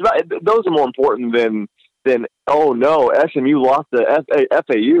 Those are more important than oh no, SMU lost to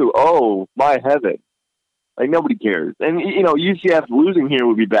FAU. Oh my heaven! Like nobody cares, and UCF losing here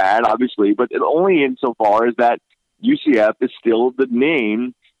would be bad, obviously, but only insofar as that UCF is still the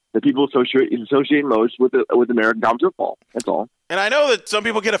name that people associate most with American college football. That's all. And I know that some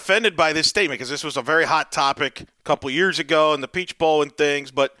people get offended by this statement because this was a very hot topic a couple years ago in the Peach Bowl and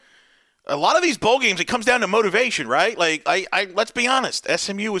things, but a lot of these bowl games, it comes down to motivation, right? Like, let's be honest.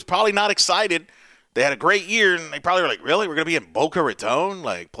 SMU was probably not excited. They had a great year, and they probably were like, really? We're going to be in Boca Raton,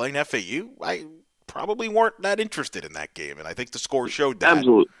 like, playing FAU? I probably weren't that interested in that game, and I think the score showed that.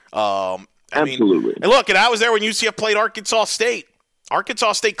 Absolutely. Absolutely. And look, and I was there when UCF played Arkansas State.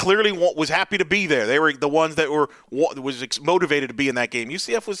 Arkansas State clearly was happy to be there. They were the ones that was motivated to be in that game.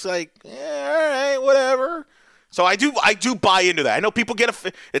 UCF was like, all right, whatever. So I do buy into that. I know people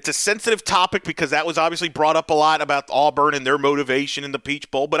it's a sensitive topic because that was obviously brought up a lot about Auburn and their motivation in the Peach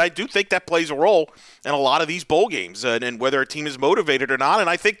Bowl, but I do think that plays a role in a lot of these bowl games and whether a team is motivated or not, and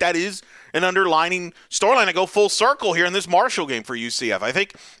I think that is an underlining storyline to go full circle here in this Marshall game for UCF. I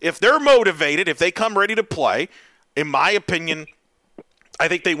think if they're motivated, if they come ready to play, in my opinion, I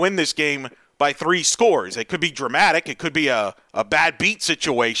think they win this game by 3 scores. It could be dramatic. It could be a bad beat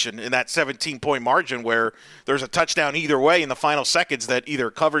situation in that 17-point margin where there's a touchdown either way in the final seconds that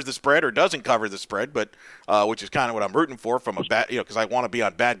either covers the spread or doesn't cover the spread, but which is kind of what I'm rooting for from a bad, because I want to be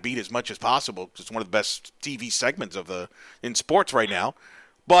on bad beat as much as possible because it's one of the best TV segments in sports right now.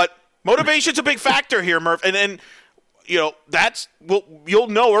 But motivation's a big factor here, Murph, and you'll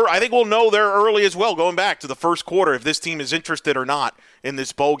know, I think we'll know there early as well, going back to the first quarter, if this team is interested or not in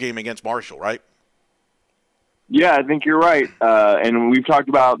this bowl game against Marshall, right? Yeah, I think you're right. And we've talked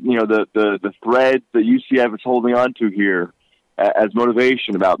about, the thread that UCF is holding on to here as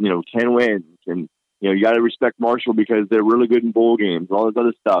motivation about, 10 wins. And, you got to respect Marshall because they're really good in bowl games and all this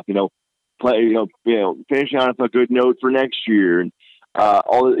other stuff, finishing on a good note for next year. And,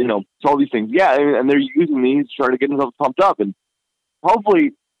 all these things. Yeah, and they're using these to try to get themselves pumped up. And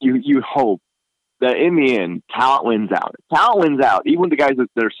hopefully you hope that in the end, talent wins out. Talent wins out. Even with the guys that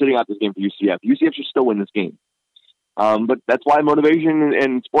are sitting out this game for UCF. UCF should still win this game. But that's why motivation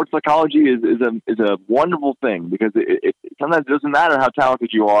and sports psychology is a wonderful thing, because it sometimes it doesn't matter how talented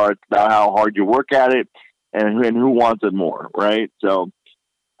you are. It's about how hard you work at it and who wants it more, right? So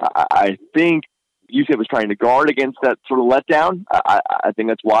I think UCF was trying to guard against that sort of letdown. I think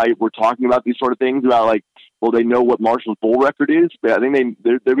that's why we're talking about these sort of things about they know what Marshall's bowl record is. But I think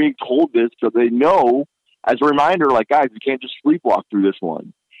they're being told this so they know, as a reminder, guys, you can't just sleepwalk through this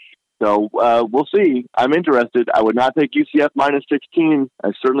one. So we'll see. I'm interested. I would not take UCF minus 16.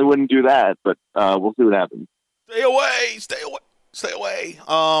 I certainly wouldn't do that, but we'll see what happens. Stay away.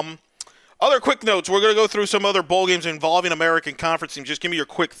 Other quick notes. We're going to go through some other bowl games involving American Conference teams. Just give me your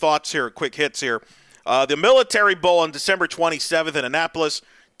quick thoughts here, quick hits here. The Military Bowl on December 27th in Annapolis.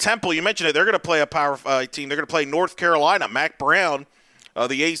 Temple, you mentioned it. They're going to play a Power 5 team. They're going to play North Carolina. Mac Brown,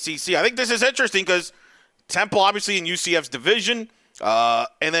 the ACC. I think this is interesting because Temple, obviously, in UCF's division.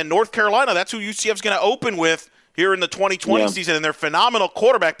 And then North Carolina, that's who UCF's going to open with here in the 2020 season. And their phenomenal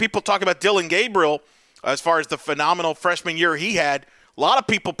quarterback. People talk about Dylan Gabriel as far as the phenomenal freshman year he had. A lot of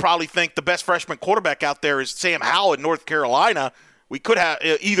people probably think the best freshman quarterback out there is Sam Howell in North Carolina. We could have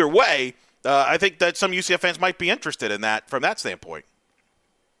either way. I think that some UCF fans might be interested in that from that standpoint.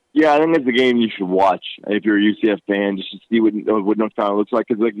 Yeah, I think it's a game you should watch if you're a UCF fan, just to see what North Carolina looks like.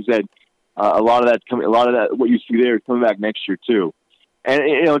 Because, like you said, a lot of that what you see there is coming back next year too. And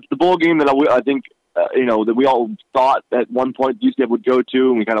it's the bowl game that I think that we all thought at one point UCF would go to,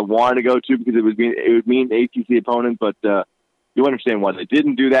 and we kind of wanted to go to because it would mean the ACC opponent. But you understand why they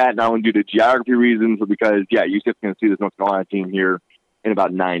didn't do that, not only due to geography reasons, but because UCF's going to see this North Carolina team here in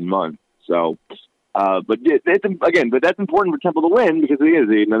about 9 months. So, but that's important for Temple to win because it is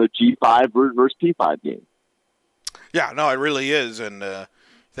another G5 versus P5 game. Yeah, no, it really is, and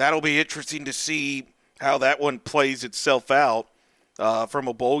that'll be interesting to see how that one plays itself out from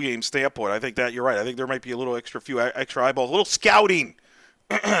a bowl game standpoint. I think that you're right. I think there might be a little extra eyeballs, a little scouting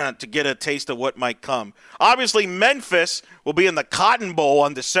to get a taste of what might come. Obviously, Memphis will be in the Cotton Bowl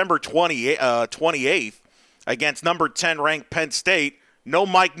on December 28th against number 10 ranked Penn State. No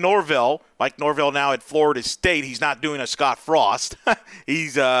Mike Norvell. Mike Norvell now at Florida State. He's not doing a Scott Frost.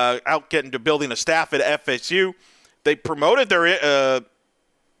 He's out getting to building a staff at FSU. They promoted their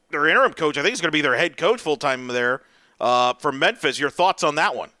interim coach. I think he's going to be their head coach full-time there for Memphis. Your thoughts on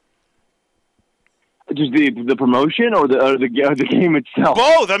that one? Just the promotion or the game itself?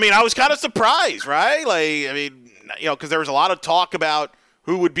 Both. I mean, I was kind of surprised, right? Because there was a lot of talk about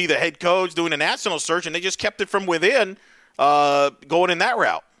who would be the head coach doing a national search, and they just kept it from within. Going in that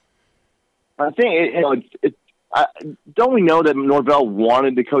route. I think don't we know that Norvell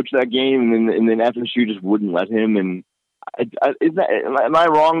wanted to coach that game, and then FSU just wouldn't let him? And am I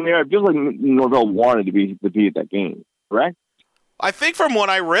wrong there? It feels like Norvell wanted to be at that game, correct? I think from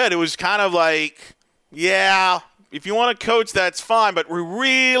what I read, it was kind of like, yeah, if you want to coach, that's fine, but we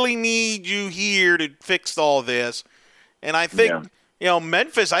really need you here to fix all this. And I think. Yeah.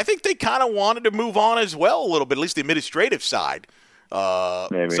 Memphis, I think they kind of wanted to move on as well a little bit, at least the administrative side.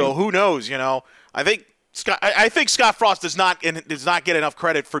 Maybe. So who knows? I think Scott Frost does not get enough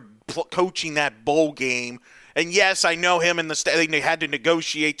credit for coaching that bowl game. And yes, I know him and the staff. They had to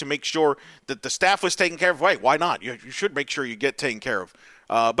negotiate to make sure that the staff was taken care of. Wait, why not? You should make sure you get taken care of.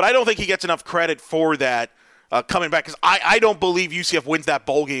 But I don't think he gets enough credit for that coming back because I don't believe UCF wins that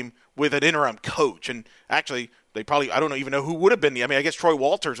bowl game with an interim coach. And actually, they probably, I don't even know who would have been I guess Troy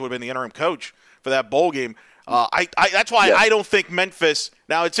Walters would have been the interim coach for that bowl game. That's why I don't think Memphis.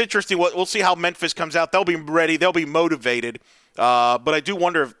 Now, it's interesting. We'll see how Memphis comes out. They'll be ready. They'll be motivated. But I do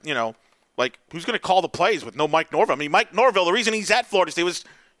wonder if, who's going to call the plays with no Mike Norvell? I mean, Mike Norvell, the reason he's at Florida State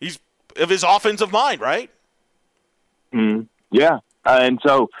he's of his offensive mind, right? Yeah. And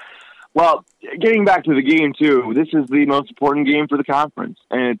so, well, getting back to the game too, this is the most important game for the conference,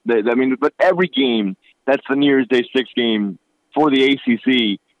 and but every game that's the New Year's Day 6 game for the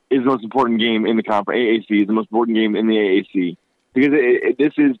ACC is the most important game in the conference. AAC is the most important game in the AAC because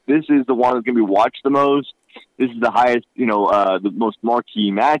this is the one that's going to be watched the most. This is the highest, the most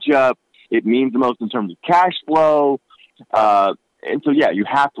marquee matchup. It means the most in terms of cash flow. And so, yeah, you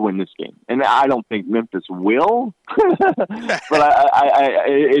have to win this game. And I don't think Memphis will, but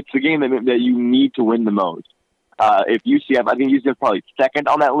it's a game that you need to win the most. If UCF, I think UCF is probably second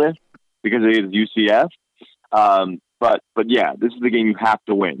on that list because it is UCF. But yeah, this is the game you have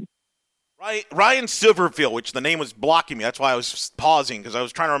to win. Ryan Silverfield, which the name was blocking me. That's why I was pausing because I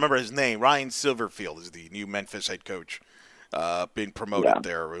was trying to remember his name. Ryan Silverfield is the new Memphis head coach being promoted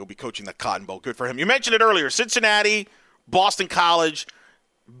there. He'll be coaching the Cotton Bowl. Good for him. You mentioned it earlier. Cincinnati, Boston College,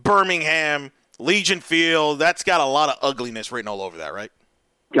 Birmingham, Legion Field. That's got a lot of ugliness written all over that, right?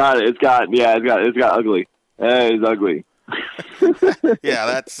 It's got ugly. It is ugly. Yeah,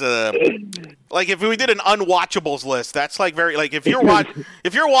 that's like if we did an unwatchables list. That's like if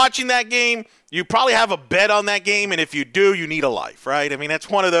you're watching that game, you probably have a bet on that game, and if you do, you need a life, right? I mean, that's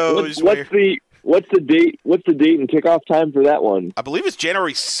one of those. What's the date? What's the date and kickoff time for that one? I believe it's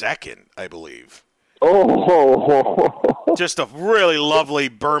January 2nd. I believe. Oh, just a really lovely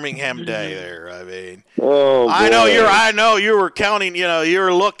Birmingham day there. I mean, I know you were counting. You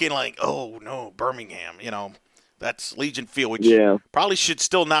were looking like, oh no, Birmingham. That's Legion Field, which probably should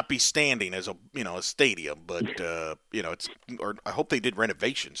still not be standing as a stadium, but it's. Or I hope they did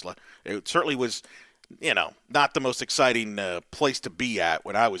renovations. It certainly was, not the most exciting place to be at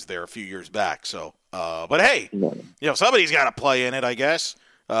when I was there a few years back. So, but hey, somebody's got to play in it, I guess.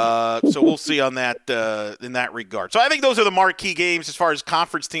 So we'll see on that in that regard. So I think those are the marquee games as far as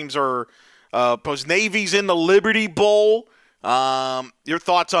conference teams are. Post Navy's in the Liberty Bowl. Your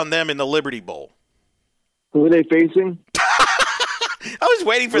thoughts on them in the Liberty Bowl? Who are they facing? I was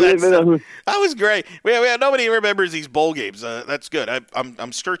waiting for that. That was great. Nobody remembers these bowl games. That's good.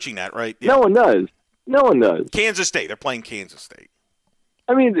 I'm searching that right. Yeah. No one does. Kansas State. They're playing Kansas State.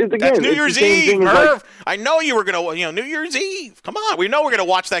 I mean, that's New Year's Eve, Merv. I know you were going to, New Year's Eve. Come on. We know we're going to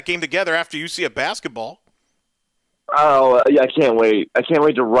watch that game together after UCF basketball. Oh, yeah, I can't wait. I can't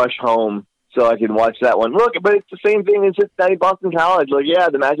wait to rush home so I can watch that one. Look, but it's the same thing as Cincinnati Boston College. Like, yeah,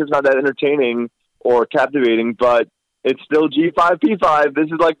 the matchup's not that entertaining or captivating, but it's still G5, P5. This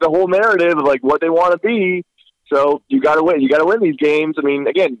is like the whole narrative of like what they want to be. So you got to win. You got to win these games. I mean,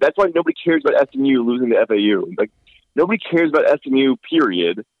 again, that's why nobody cares about SMU losing to FAU. Like, nobody cares about SMU,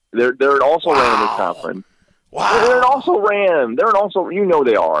 period. They're an also-ran in this conference. Wow. They're an also-ran. They're an also,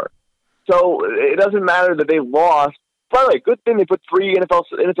 they are. So it doesn't matter that they lost. By the way, good thing they put 3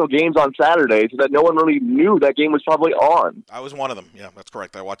 NFL games on Saturday so that no one really knew that game was probably on. I was one of them. Yeah, that's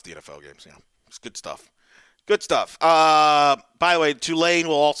correct. I watched the NFL games. Yeah, it's good stuff. Good stuff. By the way, Tulane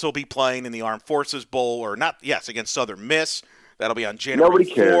will also be playing in the Armed Forces Bowl, against Southern Miss. That'll be on January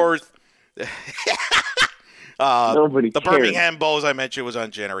 4th. Nobody the cares. Birmingham Bowl, as I mentioned, was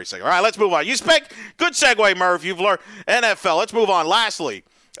on January 2nd. All right, let's move on. Good segue, Murph. You've learned NFL. Let's move on. Lastly,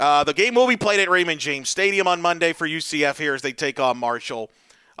 the game will be played at Raymond James Stadium on Monday for UCF here as they take on Marshall.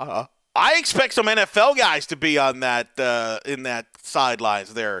 I expect some NFL guys to be on that in that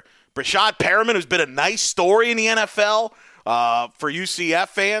sidelines there. Brashad Perriman, who's been a nice story in the NFL for UCF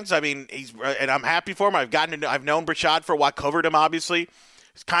fans. I mean, and I'm happy for him. I've known Brashad for a while, covered him obviously.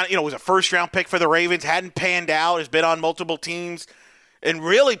 He's kind of, was a first-round pick for the Ravens, hadn't panned out, has been on multiple teams, and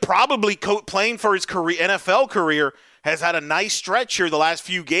really probably playing for his NFL career has had a nice stretch here the last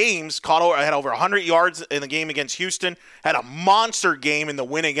few games. Had over 100 yards in the game against Houston, had a monster game in the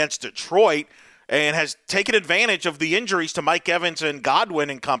win against Detroit, and has taken advantage of the injuries to Mike Evans and Godwin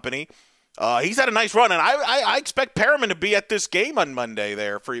and company. He's had a nice run, and I expect Perriman to be at this game on Monday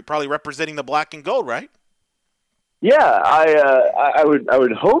there for probably representing the black and gold, right? Yeah, I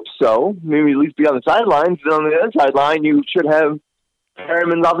would hope so. Maybe at least be on the sidelines. And on the other sideline, you should have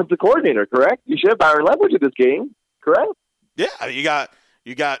Perriman's offensive coordinator, correct? You should have Byron Leftwich at this game, correct? Yeah, you got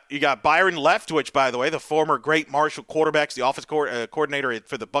Byron Leftwich, by the way, the former great Marshall quarterbacks, the offensive coordinator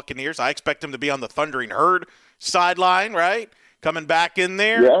for the Buccaneers. I expect him to be on the Thundering Herd sideline, right? Coming back in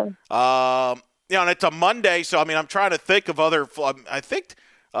there. Yeah. And it's a Monday, so I mean, I'm trying to think of other. I think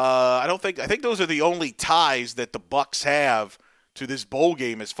those are the only ties that the Bucs have to this bowl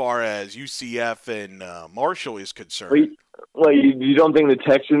game as far as UCF and Marshall is concerned. Well, you don't think the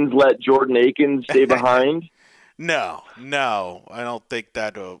Texans let Jordan Akins stay behind? No, I don't think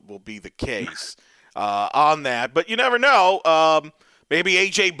that will be the case on that. But you never know. Maybe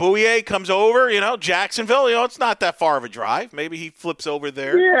A.J. Bouye comes over, Jacksonville. It's not that far of a drive. Maybe he flips over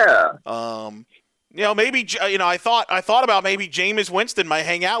there. Yeah. Maybe I thought about maybe Jameis Winston might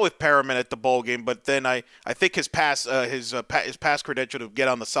hang out with Perriman at the bowl game, but then I think his pass credential to get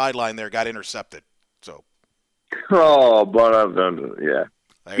on the sideline there got intercepted. So. Oh, but yeah.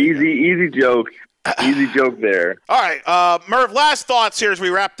 Easy joke. Easy joke there. All right, Merv, last thoughts here as we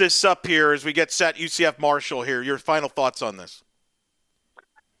wrap this up here, as we get set UCF Marshall here. Your final thoughts on this?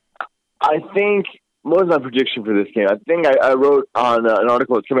 I think, what was my prediction for this game? I think I wrote on an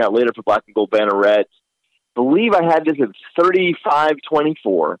article that's coming out later for Black and Gold Banneret. Believe I had this at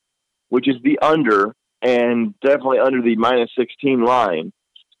 35-24, which is the under, and definitely under the -16 line.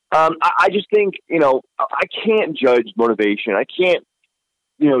 I just think, I can't judge motivation. I can't,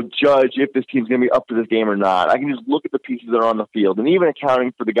 judge if this team's going to be up for this game or not. I can just look at the pieces that are on the field, and even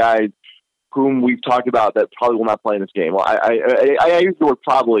accounting for the guys whom we've talked about that probably will not play in this game. Well, I use the word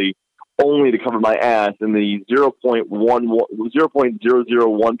probably only to cover my ass in the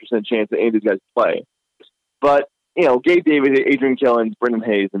 0.001% chance that any of these guys play. But, Gabe Davis, Adrian Killins, Brendan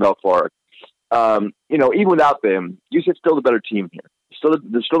Hayes, and Mel Clark, even without them, UCF's still the better team here.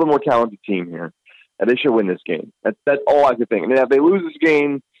 They're still the more talented team here, and they should win this game. That's all I can think. And if they lose this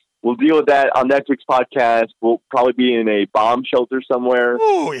game, we'll deal with that on next week's podcast. We'll probably be in a bomb shelter somewhere.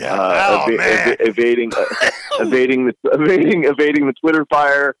 Oh yeah, evading the Twitter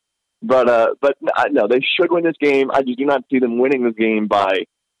fire. But no, they should win this game. I just do not see them winning this game by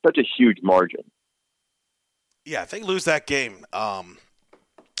such a huge margin. Yeah, if they lose that game,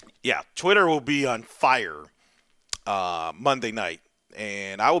 Twitter will be on fire Monday night.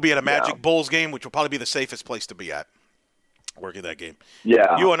 And I will be at a Magic Bulls game, which will probably be the safest place to be at, working that game.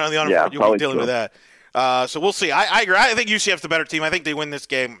 Yeah. You'll be dealing with that. So we'll see. I agree. I think UCF's the better team. I think they win this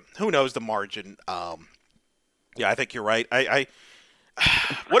game. Who knows the margin? I think you're right.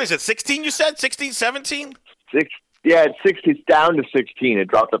 What is it, 16 you said? 16, 17? It's 16. It's down to 16. It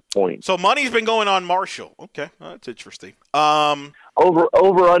dropped a point. So money's been going on Marshall. Okay, that's interesting.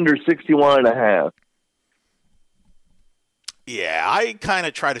 Over under 61.5. Yeah, I kind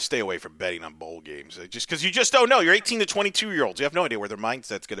of try to stay away from betting on bowl games, just because you just don't know. You're 18 to 22-year-olds. You have no idea where their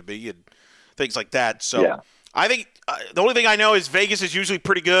mindset's going to be and things like that. So I think the only thing I know is Vegas is usually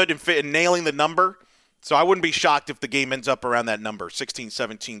pretty good in nailing the number. So I wouldn't be shocked if the game ends up around that number, 16,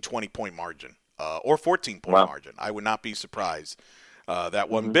 17, 20-point margin, or 14-point margin. I would not be surprised that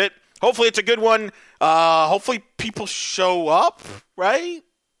one bit. Hopefully it's a good one. Hopefully people show up, right?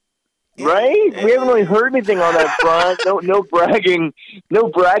 Right? We haven't really heard anything on that front. No bragging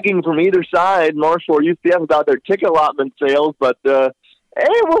from either side, Marshall or UCF, about their ticket allotment sales. But we'll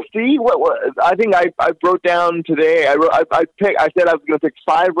see. What I think I wrote down today. I said I was going to pick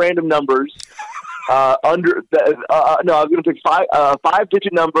 5 random numbers. I was going to pick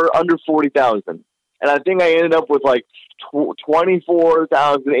 5-digit number under 40,000, and I think I ended up with like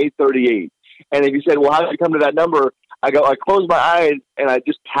 24,838. And if you said, "Well, how did you come to that number?" I closed my eyes and I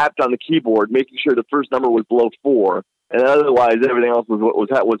just tapped on the keyboard, making sure the first number was below 4, and otherwise everything else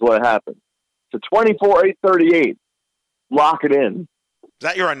was what happened. So 24,838. Lock it in. Is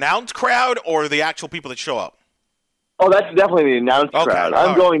that your announced crowd or the actual people that show up? Oh, that's definitely the announced crowd.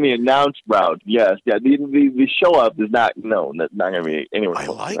 I'm going the announced crowd. Yes, yeah. The show up is not known. That's not going to be anywhere. I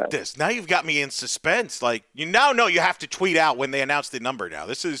like this. Now you've got me in suspense. Like, you now know you have to tweet out when they announce the number. Now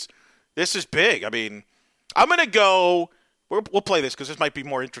this is big. I mean, I'm going to go. We'll play this because this might be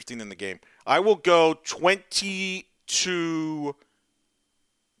more interesting than the game. I will go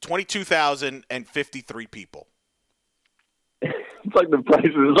 22,053 people. It's like the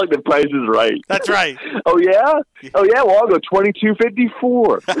price is right. That's right. Oh yeah. Well, I'll go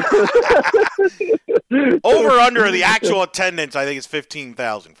 2254. Over under the actual attendance, I think it's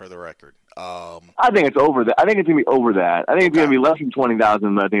 15,000 for the record. I think it's over that. I think it's gonna be over that. I think it's gonna be less than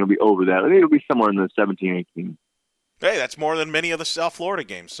 20,000, but I think it'll be over that. I think it'll be somewhere in the 17, 18. Hey, that's more than many of the South Florida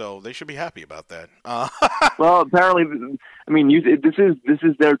games, so they should be happy about that. Well, apparently, I mean, this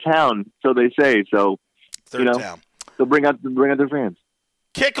is their town, so they say. So, their town. So bring out their fans.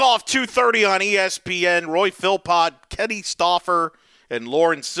 Kickoff 2:30 on ESPN. Roy Philpott, Kenny Stauffer, and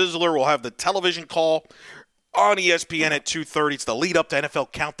Lauren Sizzler will have the television call on ESPN at 2:30. It's the lead up to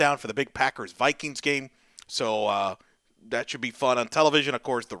NFL Countdown for the big Packers-Vikings game. So that should be fun on television. Of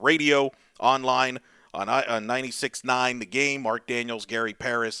course, the radio, online on 96.9 The Game. Mark Daniels, Gary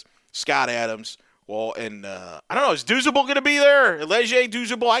Paris, Scott Adams. Well, and I don't know, is Duzable going to be there? Leger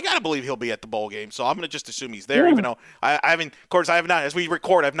Duzable? I got to believe he'll be at the bowl game, so I'm going to just assume he's there, even though I haven't, of course, I have not, as we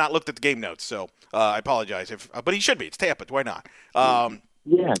record, I've not looked at the game notes, so I apologize. But he should be. It's Tampa. Why not?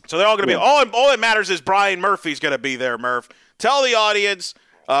 Yeah. So they're all going to be. All that matters is Brian Murphy's going to be there. Murph, tell the audience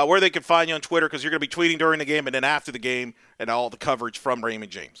where they can find you on Twitter, because you're going to be tweeting during the game and then after the game, and all the coverage from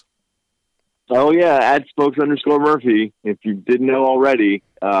Raymond James. Oh yeah, at @spokes_Murphy. If you didn't know already,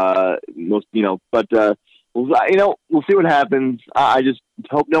 we'll see what happens. I just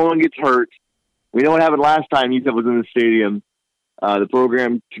hope no one gets hurt. We know what happened last time UTEP was in the stadium. The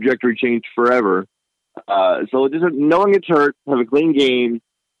program trajectory changed forever. So just no one gets hurt. Have a clean game,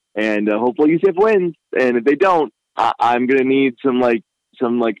 and hopefully UCF wins. And if they don't, I'm gonna need some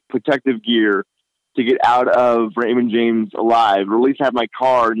protective gear to get out of Raymond James alive, or at least have my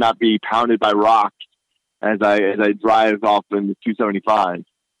car not be pounded by rocks as I drive off in the 275.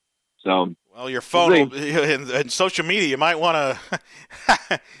 So, well, your phone and social media, you might want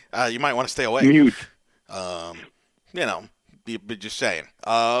to stay away. Mute. But just saying.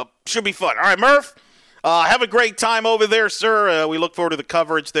 Should be fun. All right, Murph. Have a great time over there, sir. We look forward to the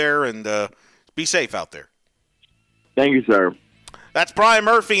coverage there, and be safe out there. Thank you, sir. That's Brian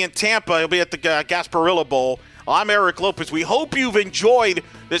Murphy in Tampa. He'll be at the Gasparilla Bowl. I'm Eric Lopez. We hope you've enjoyed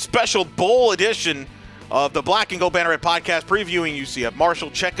this special bowl edition of the Black and Gold Banneret podcast previewing UCF. Marshall,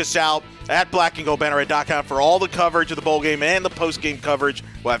 check us out at blackandgoldbanneret.com for all the coverage of the bowl game and the post-game coverage.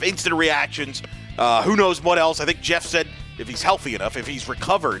 We'll have instant reactions. Who knows what else? I think Jeff said if he's healthy enough, if he's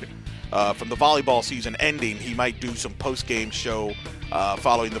recovered from the volleyball season ending, he might do some post-game show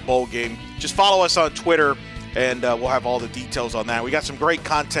following the bowl game. Just follow us on Twitter, and we'll have all the details on that. We got some great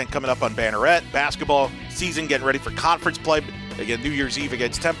content coming up on Banneret. Basketball season, getting ready for conference play. Again, New Year's Eve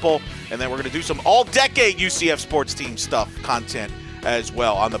against Temple. And then we're going to do some all-decade UCF sports team stuff, content as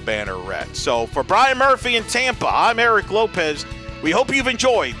well on the Banneret. So for Brian Murphy in Tampa, I'm Eric Lopez. We hope you've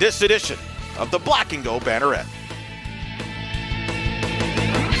enjoyed this edition of the Black and Gold Banneret.